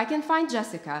 if I can find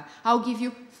Jéssica, I'll give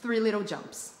you 3 little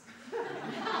jumps.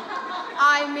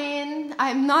 I mean,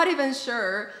 I'm not even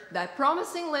sure that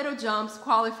promising little jumps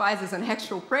qualifies as an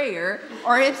actual prayer,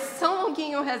 or if Saint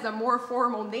Longuinho has a more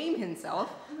formal name himself,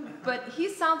 but he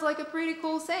sounds like a pretty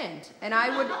cool saint, and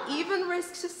I would even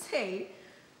risk to say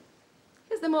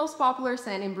he's the most popular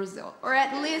saint in Brazil, or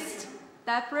at least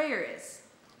that prayer is.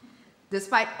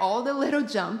 Despite all the little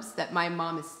jumps that my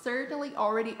mom is certainly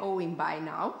already owing by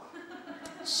now,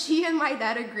 she and my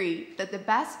dad agree that the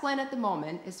best plan at the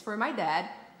moment is for my dad,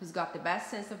 who's got the best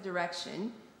sense of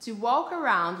direction, to walk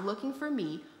around looking for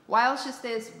me while she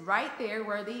stays right there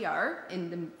where they are, in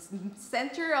the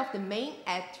center of the main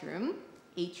atrium,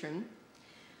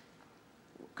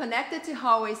 connected to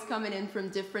hallways coming in from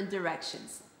different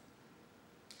directions.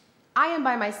 I am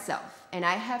by myself, and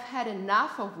I have had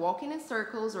enough of walking in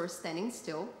circles or standing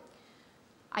still.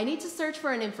 I need to search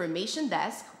for an information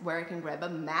desk where I can grab a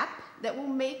map that will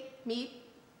make me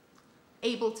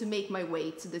able to make my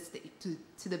way to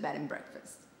the bed and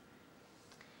breakfast.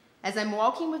 As I'm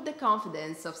walking with the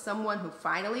confidence of someone who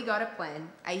finally got a plan,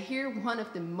 I hear one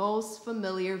of the most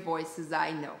familiar voices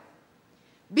I know.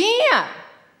 Bia!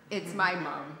 It's my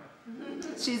mom.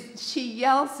 She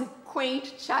yells a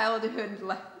quaint childhood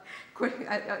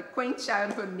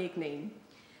nickname.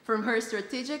 From her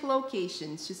strategic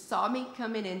location, she saw me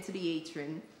coming into the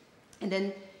atrium, and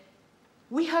then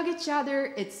we hug each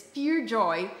other. It's pure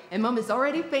joy, and Mom is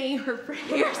already paying her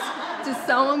prayers to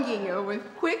Salmonguinho with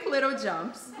quick little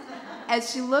jumps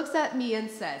as she looks at me and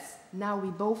says, "Now we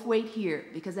both wait here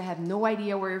because I have no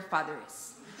idea where your father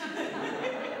is."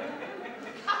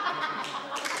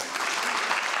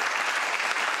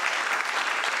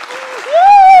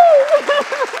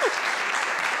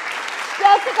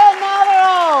 Jéssica and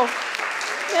Navarro.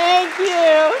 Thank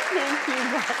you.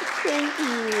 Thank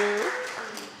you.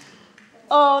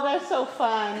 Oh, that's so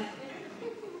fun.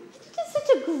 You did such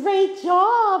a great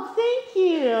job. Thank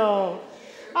you.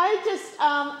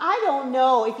 I don't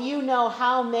know if you know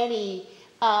how many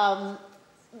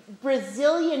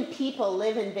Brazilian people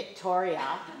live in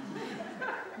Victoria.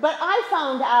 But I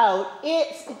found out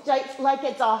it's like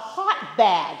it's a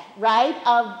hotbed, right,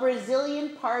 of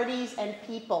Brazilian parties and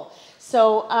people.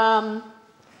 So,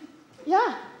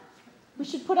 yeah, we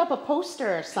should put up a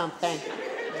poster or something.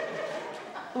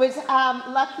 I was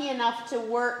lucky enough to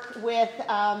work with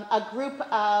a group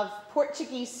of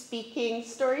Portuguese-speaking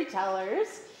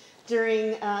storytellers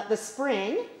during the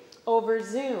spring over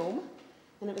Zoom.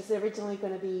 And it was originally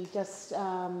going to be just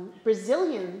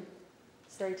Brazilian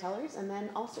storytellers, and then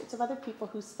all sorts of other people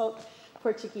who spoke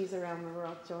Portuguese around the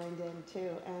world joined in too.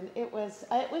 And it was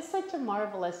such a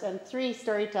marvelous, and 3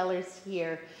 storytellers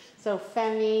here. So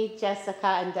Femi,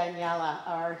 Jéssica, and Daniela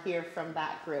are here from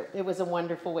that group. It was a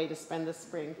wonderful way to spend the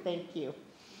spring. Thank you.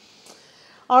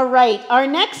 All right, our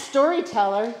next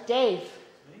storyteller, Dave.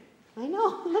 I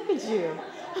know, look at you.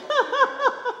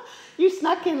 You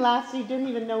snuck in last, you didn't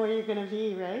even know where you're going to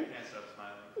be, right?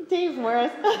 Dave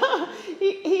Morris.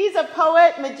 He's a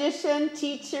poet, magician,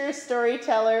 teacher,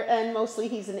 storyteller, and mostly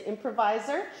he's an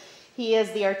improviser. He is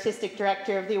the artistic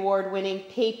director of the award-winning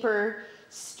Paper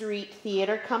Street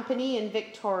Theatre Company in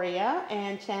Victoria,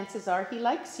 and chances are he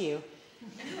likes you.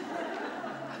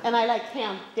 And I like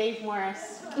him, Dave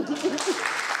Morris.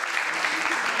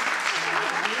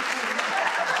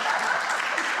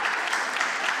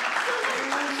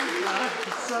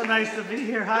 It's so nice to be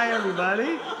here. Hi,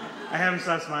 everybody. I haven't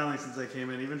stopped smiling since I came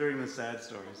in, even during the sad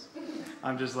stories.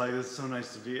 I'm just like, it's so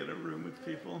nice to be in a room with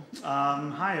people.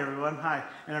 Hi, everyone. Hi.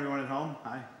 And everyone at home.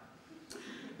 Hi.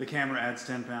 The camera adds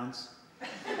 10 pounds.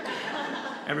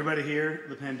 Everybody here,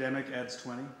 the pandemic adds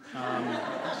 20.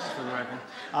 Just for the record.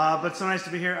 But so nice to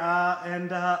be here.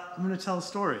 And I'm going to tell a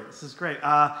story. This is great.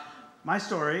 My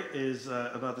story is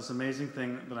about this amazing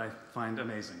thing that I find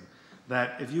amazing.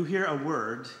 That if you hear a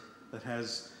word that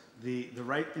has the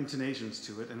right intonations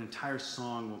to it, an entire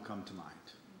song will come to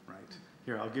mind, right?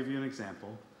 Here, I'll give you an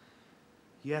example.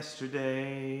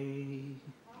 Yesterday.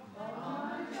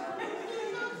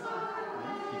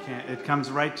 You can't, it comes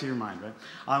right to your mind, right?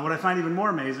 What I find even more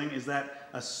amazing is that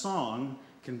a song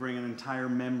can bring an entire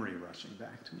memory rushing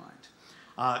back to mind.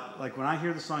 Like when I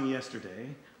hear the song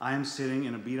Yesterday, I am sitting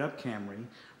in a beat-up Camry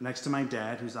next to my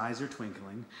dad, whose eyes are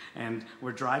twinkling, and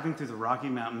we're driving through the Rocky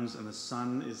Mountains, and the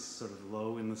sun is sort of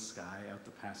low in the sky out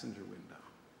the passenger window.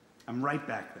 I'm right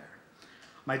back there.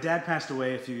 My dad passed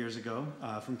away a few years ago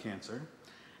from cancer,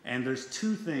 and there's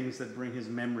 2 things that bring his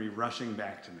memory rushing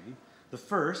back to me. The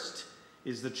first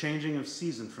is the changing of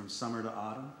season from summer to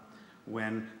autumn,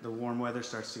 when the warm weather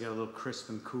starts to get a little crisp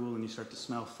and cool and you start to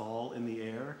smell fall in the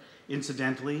air.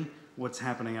 Incidentally, what's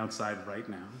happening outside right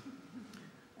now.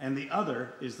 And the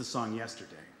other is the song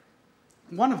Yesterday.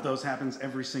 One of those happens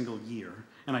every single year,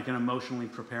 and I can emotionally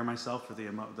prepare myself for the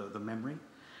memory.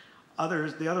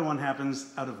 The other one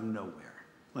happens out of nowhere.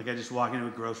 Like I just walk into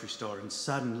a grocery store and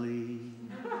suddenly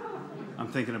I'm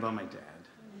thinking about my dad.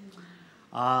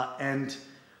 And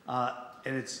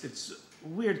it's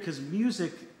weird because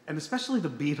music, and especially the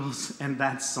Beatles and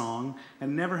that song, had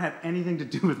never had anything to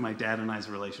do with my dad and I's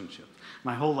relationship.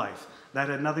 My whole life. That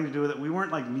had nothing to do with it. We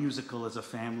weren't like musical as a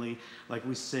family, like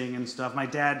we sing and stuff. My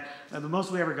dad, the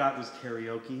most we ever got was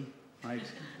karaoke, right?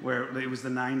 Where it was the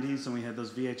 90s and we had those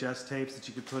VHS tapes that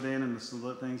you could put in and the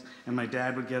little things. And my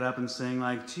dad would get up and sing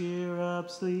like, "Cheer up,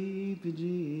 sleepy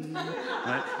Jean."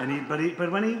 Right? And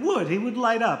but when he would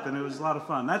light up, and it was a lot of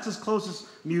fun. That's as close as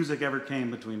music ever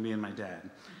came between me and my dad.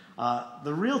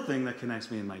 The real thing that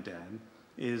connects me and my dad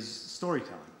is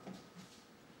storytelling.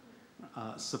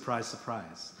 Surprise,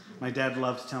 surprise. My dad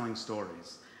loved telling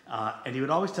stories. And he would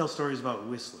always tell stories about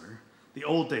Whistler, the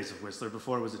old days of Whistler,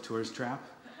 before it was a tourist trap,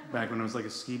 back when it was like a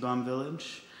ski bum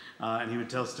village. And he would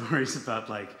tell stories about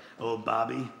like old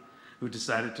Bobby, who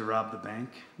decided to rob the bank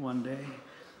one day.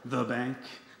 The bank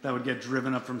that would get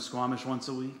driven up from Squamish once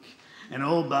a week. And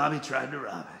old Bobby tried to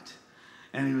rob it.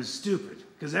 And he was stupid,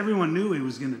 because everyone knew he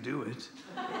was going to do it.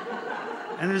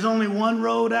 And there's only one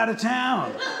road out of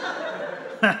town.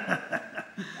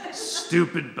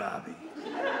 Stupid Bobby.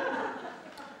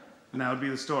 And that would be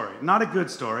the story. Not a good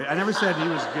story. I never said he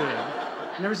was good.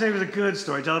 I never said he was a good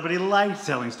storyteller, but he liked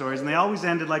telling stories, and they always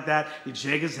ended like that. He'd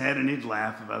shake his head and he'd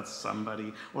laugh about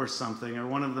somebody or something, or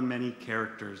one of the many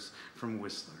characters from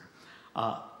Whistler.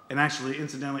 And actually,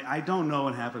 incidentally, I don't know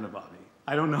what happened to Bobby.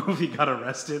 I don't know if he got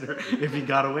arrested or if he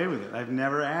got away with it. I've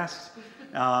never asked.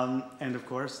 And of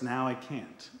course, now I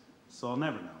can't. So I'll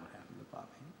never know what happened to Bobby.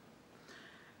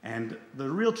 And the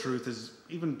real truth is,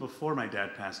 even before my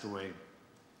dad passed away,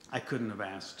 I couldn't have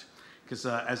asked. Because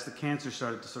as the cancer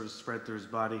started to sort of spread through his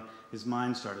body, his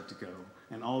mind started to go,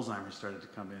 and Alzheimer's started to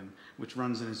come in, which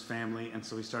runs in his family, and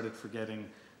so he started forgetting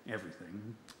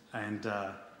everything.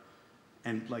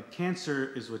 And like,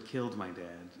 cancer is what killed my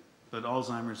dad, but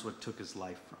Alzheimer's what took his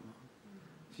life from him.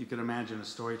 If you could imagine a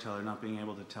storyteller not being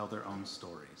able to tell their own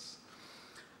stories.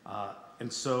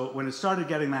 And so when it started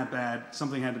getting that bad,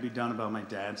 something had to be done about my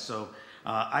dad. So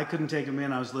I couldn't take him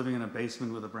in. I was living in a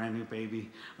basement with a brand new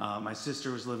baby. My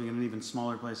sister was living in an even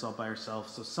smaller place all by herself.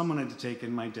 So someone had to take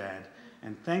in my dad.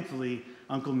 And thankfully,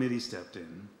 Uncle Mitty stepped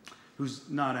in, who's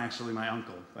not actually my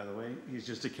uncle, by the way. He's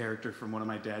just a character from one of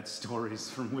my dad's stories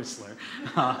from Whistler.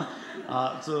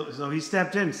 So he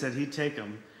stepped in and said he'd take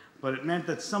him. But it meant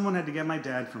that someone had to get my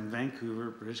dad from Vancouver,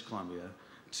 British Columbia,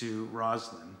 to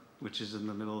Roslyn, which is in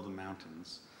the middle of the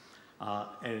mountains.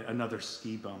 Another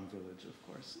ski bum village, of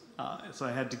course. So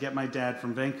I had to get my dad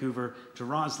from Vancouver to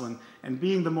Roslyn, and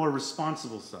being the more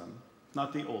responsible son,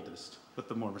 not the oldest, but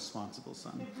the more responsible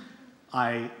son,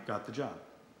 I got the job.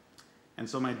 And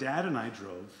so my dad and I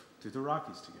drove through the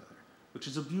Rockies together, which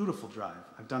is a beautiful drive.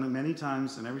 I've done it many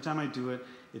times, and every time I do it,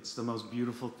 it's the most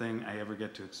beautiful thing I ever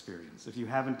get to experience. If you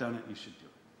haven't done it, you should do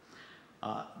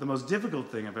it. The most difficult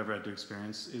thing I've ever had to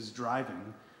experience is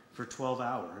driving for 12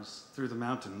 hours through the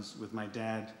mountains with my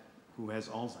dad, who has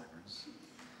Alzheimer's.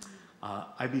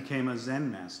 I became a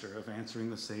Zen master of answering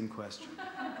the same question.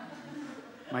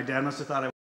 My dad must have thought I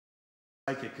was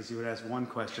psychic, because he would ask one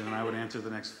question and I would answer the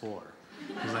next 4,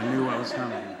 because I knew what was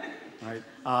coming. Right?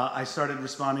 I started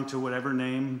responding to whatever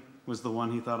name was the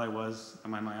one he thought I was.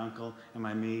 Am I my uncle? Am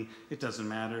I me? It doesn't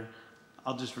matter.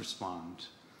 I'll just respond.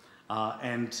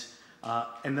 And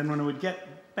then when it would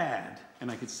get bad, and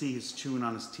I could see he's chewing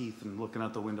on his teeth and looking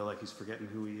out the window like he's forgetting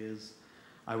who he is,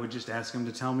 I would just ask him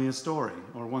to tell me a story,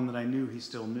 or one that I knew he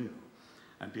still knew.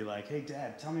 I'd be like, hey,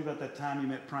 Dad, tell me about that time you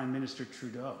met Prime Minister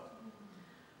Trudeau.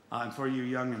 And for you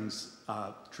young'uns,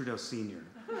 Trudeau Sr.,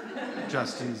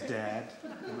 Justin's dad.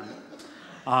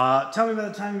 Tell me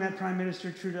about the time you met Prime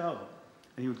Minister Trudeau.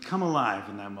 And he would come alive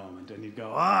in that moment, and he'd go,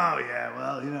 oh, yeah,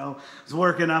 well, you know, I was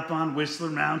working up on Whistler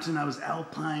Mountain. I was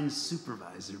Alpine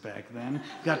supervisor back then.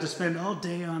 Got to spend all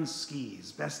day on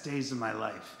skis. Best days of my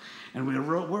life. And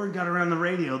word got around the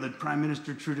radio that Prime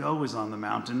Minister Trudeau was on the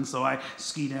mountain, so I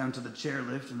ski down to the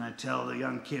chairlift, and I tell the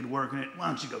young kid working it, why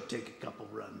don't you go take a couple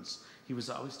runs? He was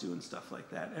always doing stuff like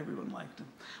that. Everyone liked him.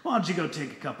 Why don't you go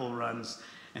take a couple runs?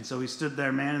 And so he stood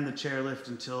there, man in the chairlift,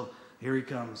 until here he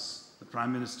comes, the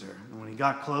Prime Minister. And when he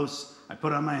got close, I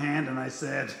put on my hand and I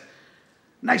said,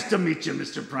 nice to meet you,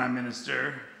 Mr. Prime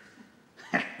Minister.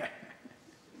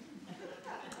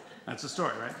 That's the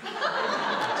story, right?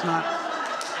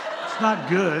 It's not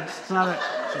good.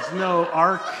 It's no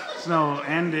arc, it's no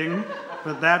ending,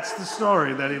 but that's the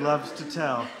story that he loves to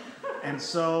tell. And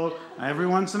so every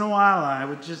once in a while I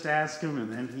would just ask him,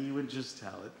 and then he would just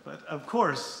tell it. But of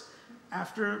course,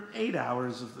 after 8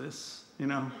 hours of this, you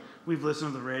know, we've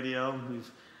listened to the radio,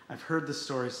 I've heard the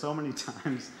story so many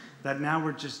times that now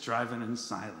we're just driving in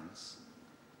silence.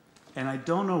 And I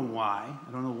don't know why,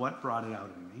 I don't know what brought it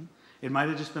out in me. It might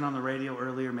have just been on the radio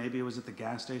earlier, maybe it was at the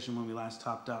gas station when we last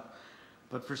topped up.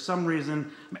 But for some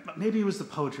reason, maybe it was the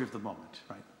poetry of the moment,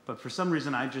 right? But for some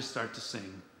reason I just start to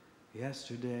sing,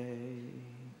 yesterday.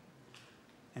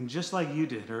 And just like you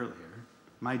did earlier,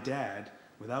 my dad,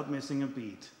 without missing a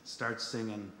beat, starts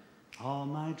singing, all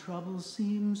my troubles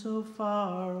seem so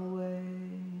far away.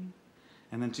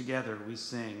 And then together we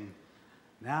sing,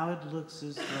 now it looks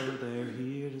as though they're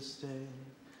here to stay.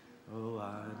 Oh,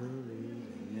 I believe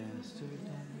in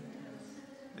yesterday.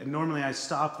 And normally I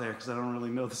stop there because I don't really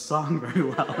know the song very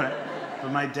well, right?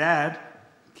 But my dad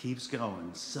keeps going.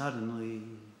 Suddenly,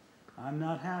 I'm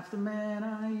not half the man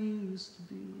I used to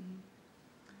be.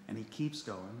 And he keeps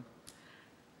going.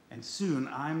 And soon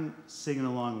I'm singing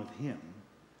along with him.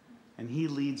 And he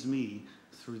leads me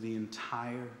through the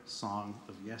entire song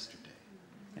of Yesterday.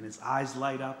 And his eyes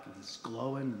light up, and he's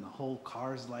glowing, and the whole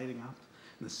car's lighting up.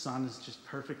 And the sun is just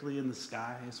perfectly in the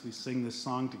sky as we sing this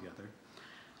song together.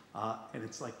 And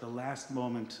it's like the last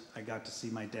moment I got to see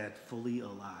my dad fully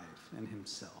alive and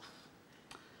himself.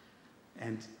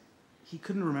 And he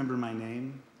couldn't remember my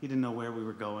name. He didn't know where we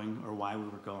were going or why we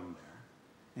were going there.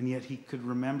 And yet he could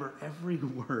remember every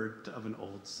word of an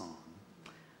old song.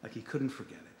 Like he couldn't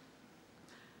forget it.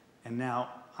 And now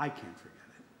I can't forget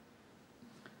it.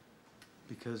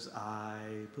 Because I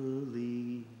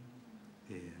believe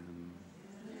in.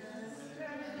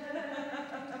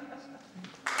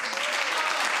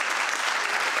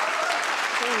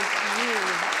 Thank you.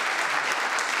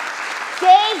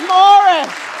 Dave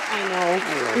Morris! I know.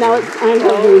 Now it's, I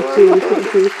love you too.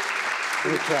 Thank you.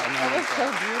 That was so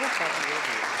beautiful.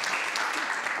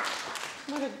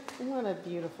 What a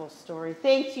beautiful story.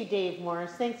 Thank you, Dave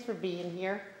Morris. Thanks for being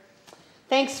here.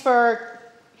 Thanks for,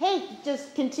 hey,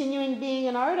 just continuing being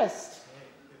an artist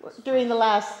during the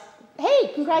last, hey,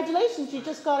 congratulations, you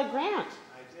just got a grant.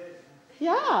 I did.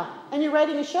 Yeah, and you're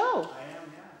writing a show. I am,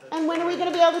 yeah. And when are we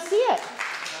going to be able to see it?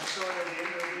 That's sort of the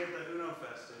end of the Uno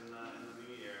Fest in the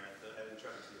new year at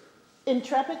Intrepid Theatre.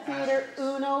 Intrepid Theatre,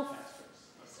 Uno.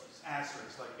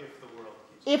 Asterisk, like if the world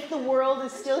keeps. If the world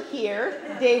is still here,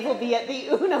 Dave will be at the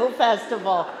Uno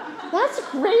Festival. That's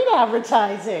great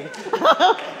advertising.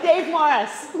 Dave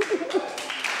Morris.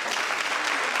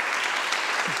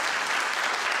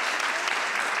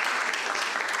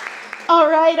 All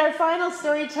right, our final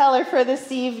storyteller for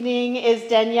this evening is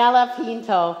Daniela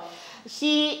Pinto.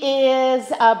 She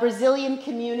is a Brazilian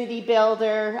community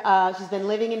builder. She's been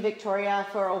living in Victoria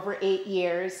for over 8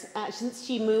 years. Since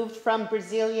she moved from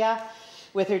Brasilia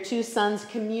with her 2 sons,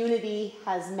 community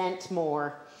has meant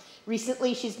more.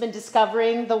 Recently, she's been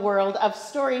discovering the world of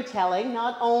storytelling,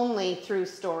 not only through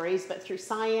stories, but through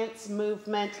science,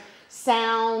 movement,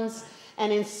 sounds,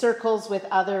 and in circles with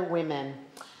other women.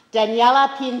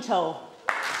 Daniela Pinto.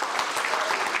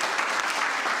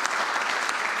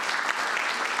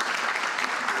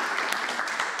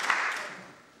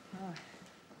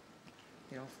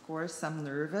 Of course, I'm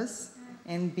nervous,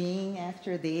 and being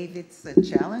after Dave, it's a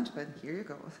challenge, but here you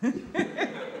go.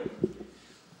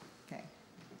 Okay.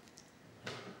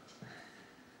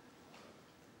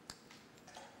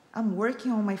 I'm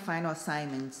working on my final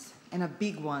assignments, and a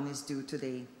big one is due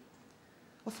today.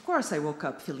 Of course, I woke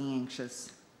up feeling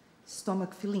anxious,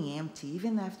 stomach feeling empty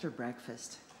even after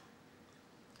breakfast.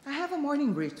 I have a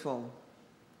morning ritual,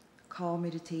 calm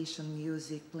meditation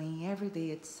music playing every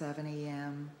day at 7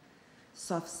 a.m.,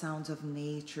 soft sounds of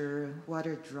nature,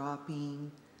 water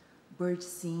dropping, birds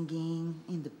singing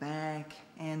in the back,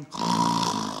 and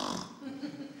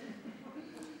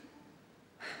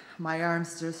my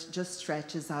arms just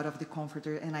stretches out of the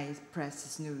comforter and I press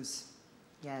snooze.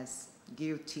 Yes,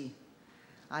 guilty.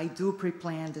 I do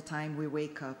pre-plan the time we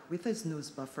wake up with a snooze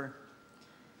buffer.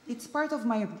 It's part of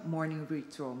my morning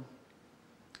ritual.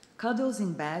 Cuddles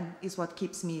in bed is what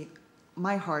keeps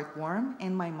my heart warm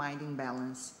and my mind in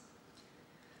balance.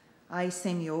 Eyes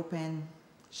semi-open,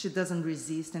 she doesn't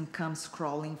resist and comes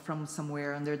crawling from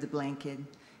somewhere under the blanket.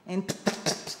 And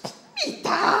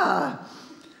Pita!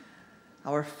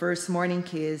 Our first morning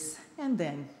kiss, and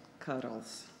then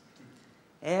cuddles.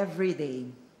 Every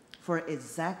day, for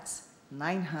exact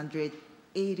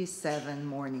 987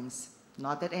 mornings.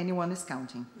 Not that anyone is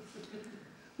counting.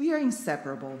 We are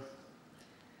inseparable.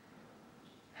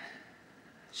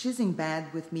 She's in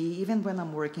bed with me even when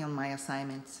I'm working on my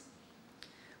assignments.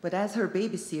 But as her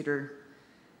babysitter,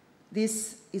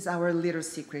 this is our little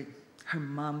secret. Her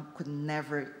mom would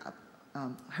never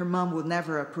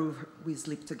approve we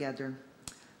sleep together.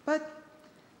 But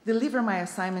deliver my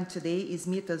assignment today is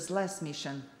Mita's last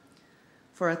mission.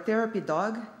 For a therapy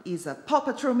dog is a Paw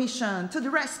Patrol mission to the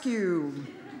rescue.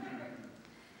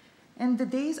 And the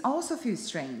days also feel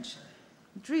strange,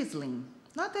 drizzling.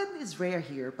 Not that it's rare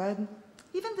here, but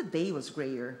even the day was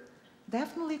grayer,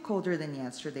 definitely colder than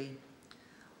yesterday.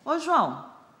 Ô, João,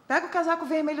 pega o casaco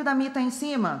vermelho da Mita em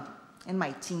cima. And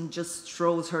my teen just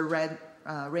throws her red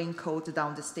raincoat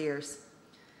down the stairs.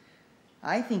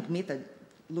 I think Mita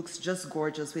looks just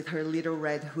gorgeous with her little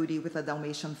red hoodie with a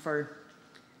Dalmatian fur.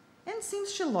 And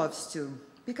seems she loves to,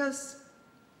 because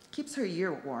it keeps her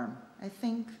ear warm, I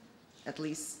think. At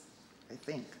least, I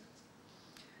think.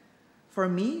 For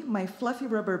me, my fluffy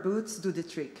rubber boots do the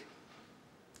trick.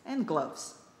 and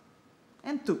gloves,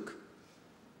 and toque,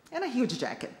 and a huge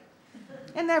jacket,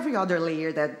 and every other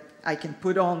layer that I can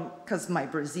put on because my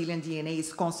Brazilian DNA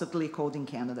is constantly cold in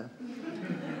Canada.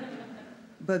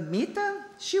 But Mita,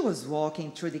 she was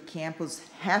walking through the campus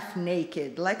half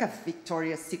naked, like a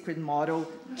Victoria's Secret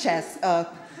model, chest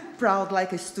up, proud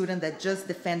like a student that just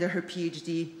defended her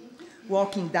PhD,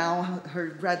 walking down her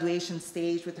graduation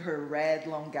stage with her red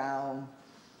long gown.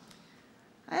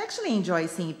 I actually enjoy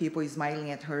seeing people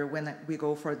smiling at her when we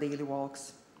go for daily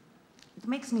walks. It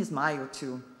makes me smile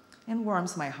too, and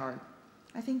warms my heart.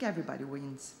 I think everybody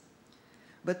wins.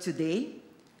 But today,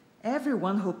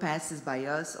 everyone who passes by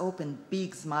us opened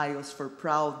big smiles for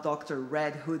proud Dr.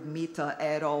 Red Hood Mita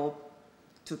et al.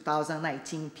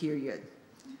 2019 period.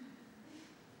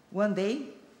 One day,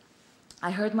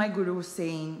 I heard my guru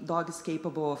saying dog is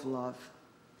capable of love.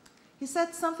 He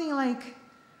said something like,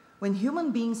 when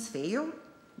human beings fail,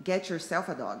 get yourself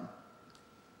a dog.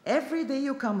 Every day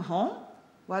you come home,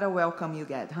 what a welcome you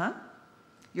get, huh?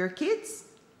 Your kids,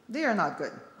 they are not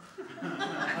good.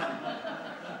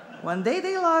 One day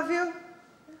they love you,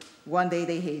 one day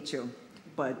they hate you.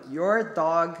 But your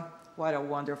dog, what a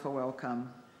wonderful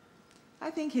welcome. I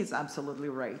think he's absolutely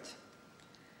right.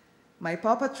 My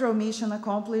Paw Patrol mission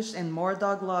accomplished and more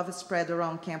dog love spread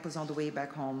around campus on the way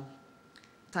back home.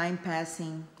 Time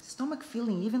passing, stomach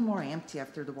feeling even more empty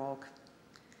after the walk.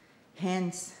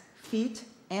 Hands, feet,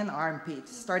 and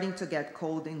armpits starting to get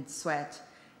cold and sweat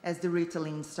as the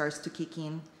Ritalin starts to kick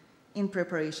in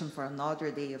preparation for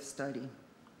another day of study.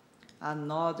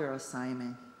 Another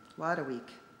assignment. What a week.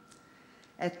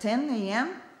 At 10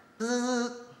 a.m.,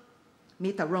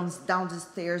 Mita runs down the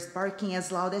stairs, barking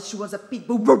as loud as she was a pit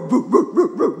bull.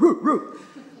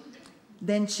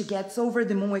 Then she gets over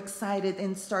the moon excited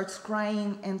and starts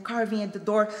crying and carving at the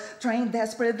door, trying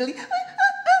desperately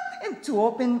and to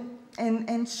open,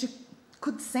 and she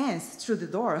could sense through the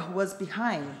door who was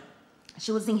behind.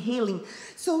 She was inhaling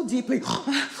so deeply,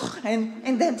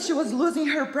 and then she was losing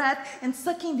her breath and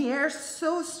sucking the air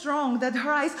so strong that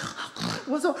her eyes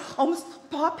was almost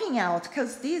popping out,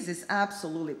 because this is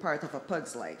absolutely part of a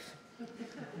pug's life.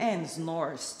 And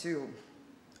snores too,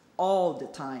 all the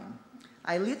time.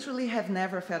 I literally have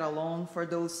never felt alone for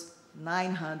those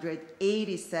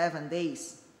 987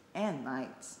 days and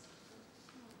nights.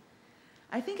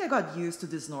 I think I got used to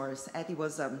the snores, as it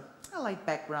was a light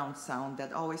background sound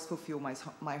that always fulfilled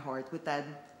my heart with that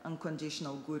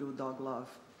unconditional guru dog love.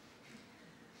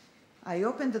 I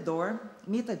opened the door,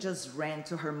 Mita just ran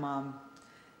to her mom.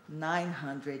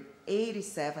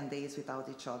 987 days without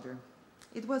each other.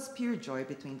 It was pure joy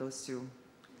between those two.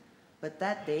 But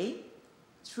that day,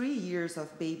 3 years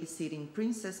of babysitting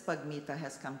Princess Pug Mita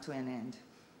has come to an end.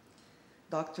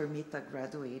 Dr. Mita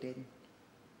graduated.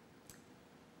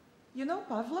 You know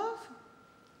Pavlov?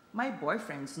 My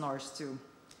boyfriend snores too.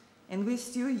 And we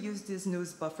still use this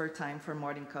snooze buffer time for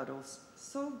morning cuddles.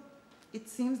 So it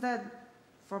seems that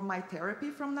for my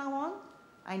therapy from now on,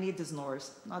 I need the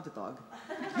snores, not the dog.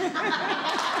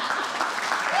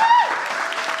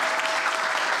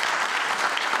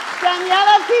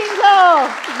 Daniela Pinto!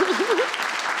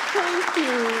 Thank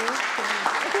you.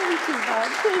 Thank you, Bob.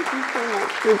 Thank you so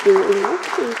much for doing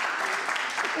this.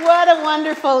 What a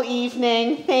wonderful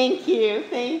evening. Thank you.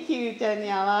 Thank you,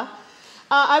 Daniela.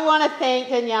 I want to thank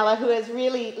Daniela, who has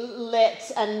really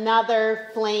lit another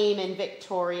flame in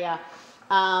Victoria.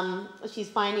 She's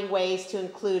finding ways to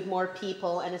include more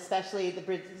people, and especially the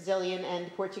Brazilian and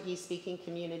Portuguese-speaking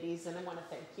communities. And I want to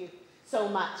thank you so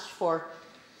much for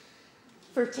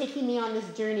taking me on this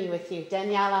journey with you.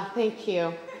 Daniela, thank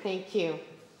you. Thank you.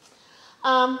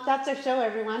 That's our show,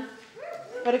 everyone.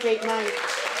 What a great night.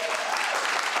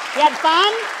 You had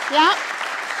fun? Yeah?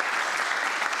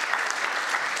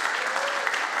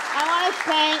 I want to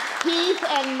thank Keith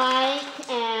and Mike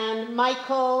and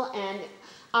Michael and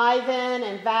Ivan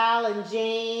and Val and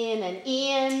Jane and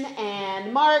Ian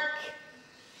and Mark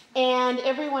and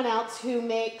everyone else who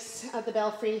makes the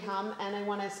Belfry hum. And I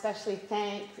want to especially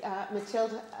thank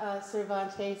Matilda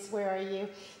Cervantes. Where are you?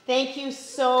 Thank you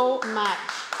so much.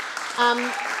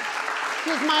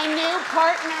 She's my new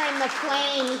partner in the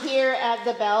flame here at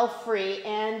the Belfry,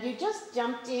 and you just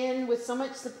jumped in with so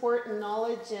much support and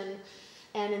knowledge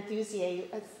and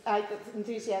enthusiasm. I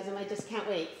just can't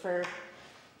wait for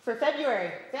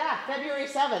February. Yeah, February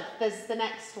 7th is the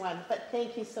next one. But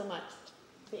thank you so much.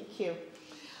 Thank you.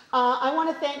 I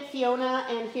want to thank Fiona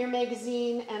and Here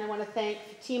Magazine, and I want to thank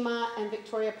Fatima and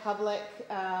Victoria Public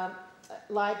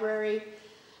Library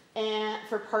and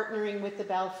for partnering with the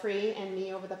Belfry and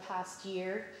me over the past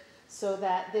year so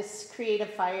that this creative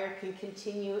fire can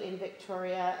continue in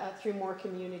Victoria through more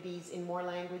communities in more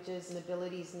languages and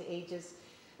abilities and ages,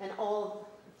 and all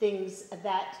things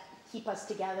that keep us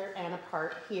together and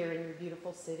apart here in your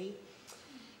beautiful city.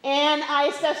 And I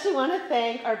especially want to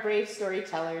thank our brave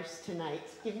storytellers tonight.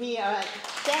 Give me a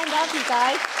stand up, you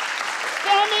guys.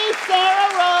 Femi, Sara,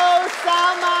 Rose,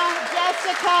 Salma,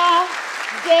 Jéssica,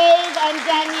 Dave, and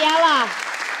Daniela.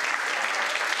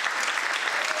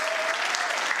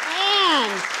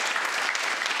 And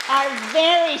our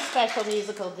very special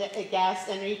musical guest,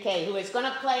 Enrique, who is going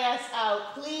to play us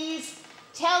out. Please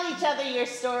tell each other your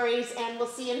stories, and we'll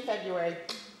see you in February.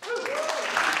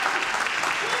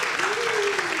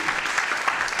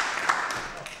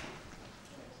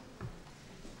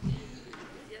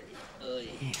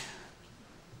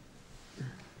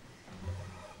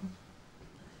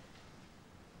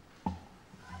 I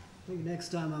think next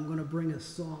time I'm going to bring a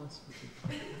sauce.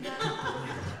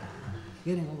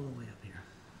 Getting all the way up here.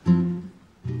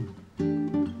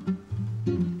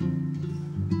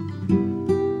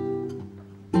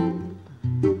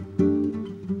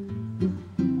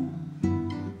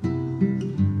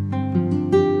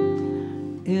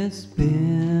 It's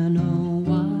been a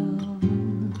while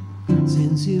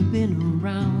since you've been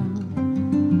around.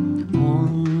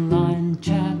 Online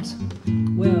chat,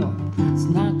 well, it's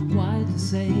not quite the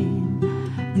same.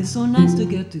 It's so nice to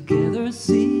get together,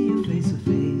 see you face to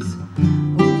face.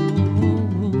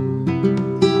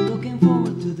 I'm looking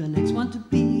forward to the next one to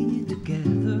be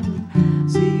together.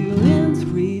 See you in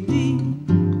 3D.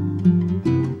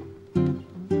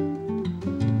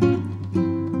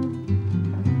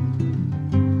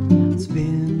 It's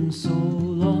been so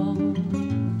long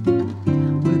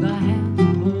with a hand to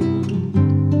hold,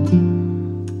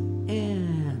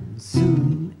 and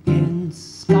soon in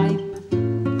Skype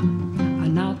are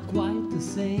not quite the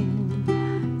same.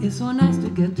 It's so nice to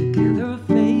get together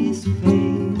face to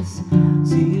face.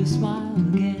 See you smile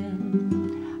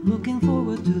again. Looking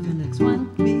forward to the next one,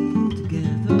 be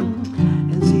together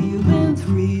and see you in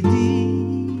 3D.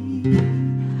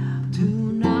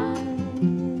 Tonight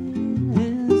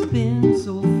has been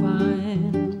so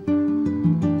fine.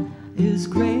 It's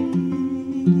great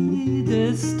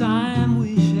this time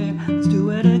we share. Let's do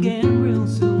it again real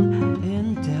soon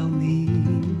and tell me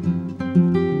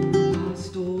a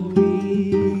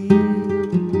story.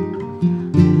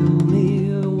 Tell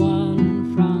me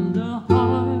one from the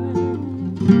heart.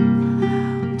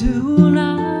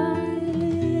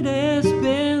 Tonight has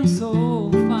been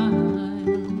so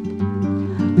fine.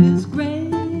 It's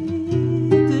great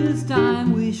this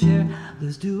time we share.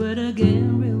 Let's do it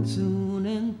again real soon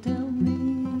and tell me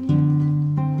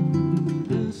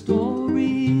the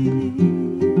story.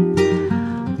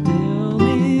 Tell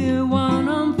me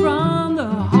one from the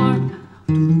heart.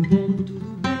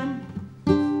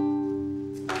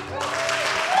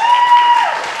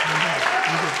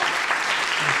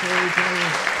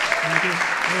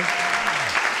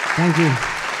 Thank you.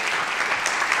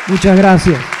 Muchas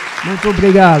gracias. Muito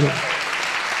obrigado.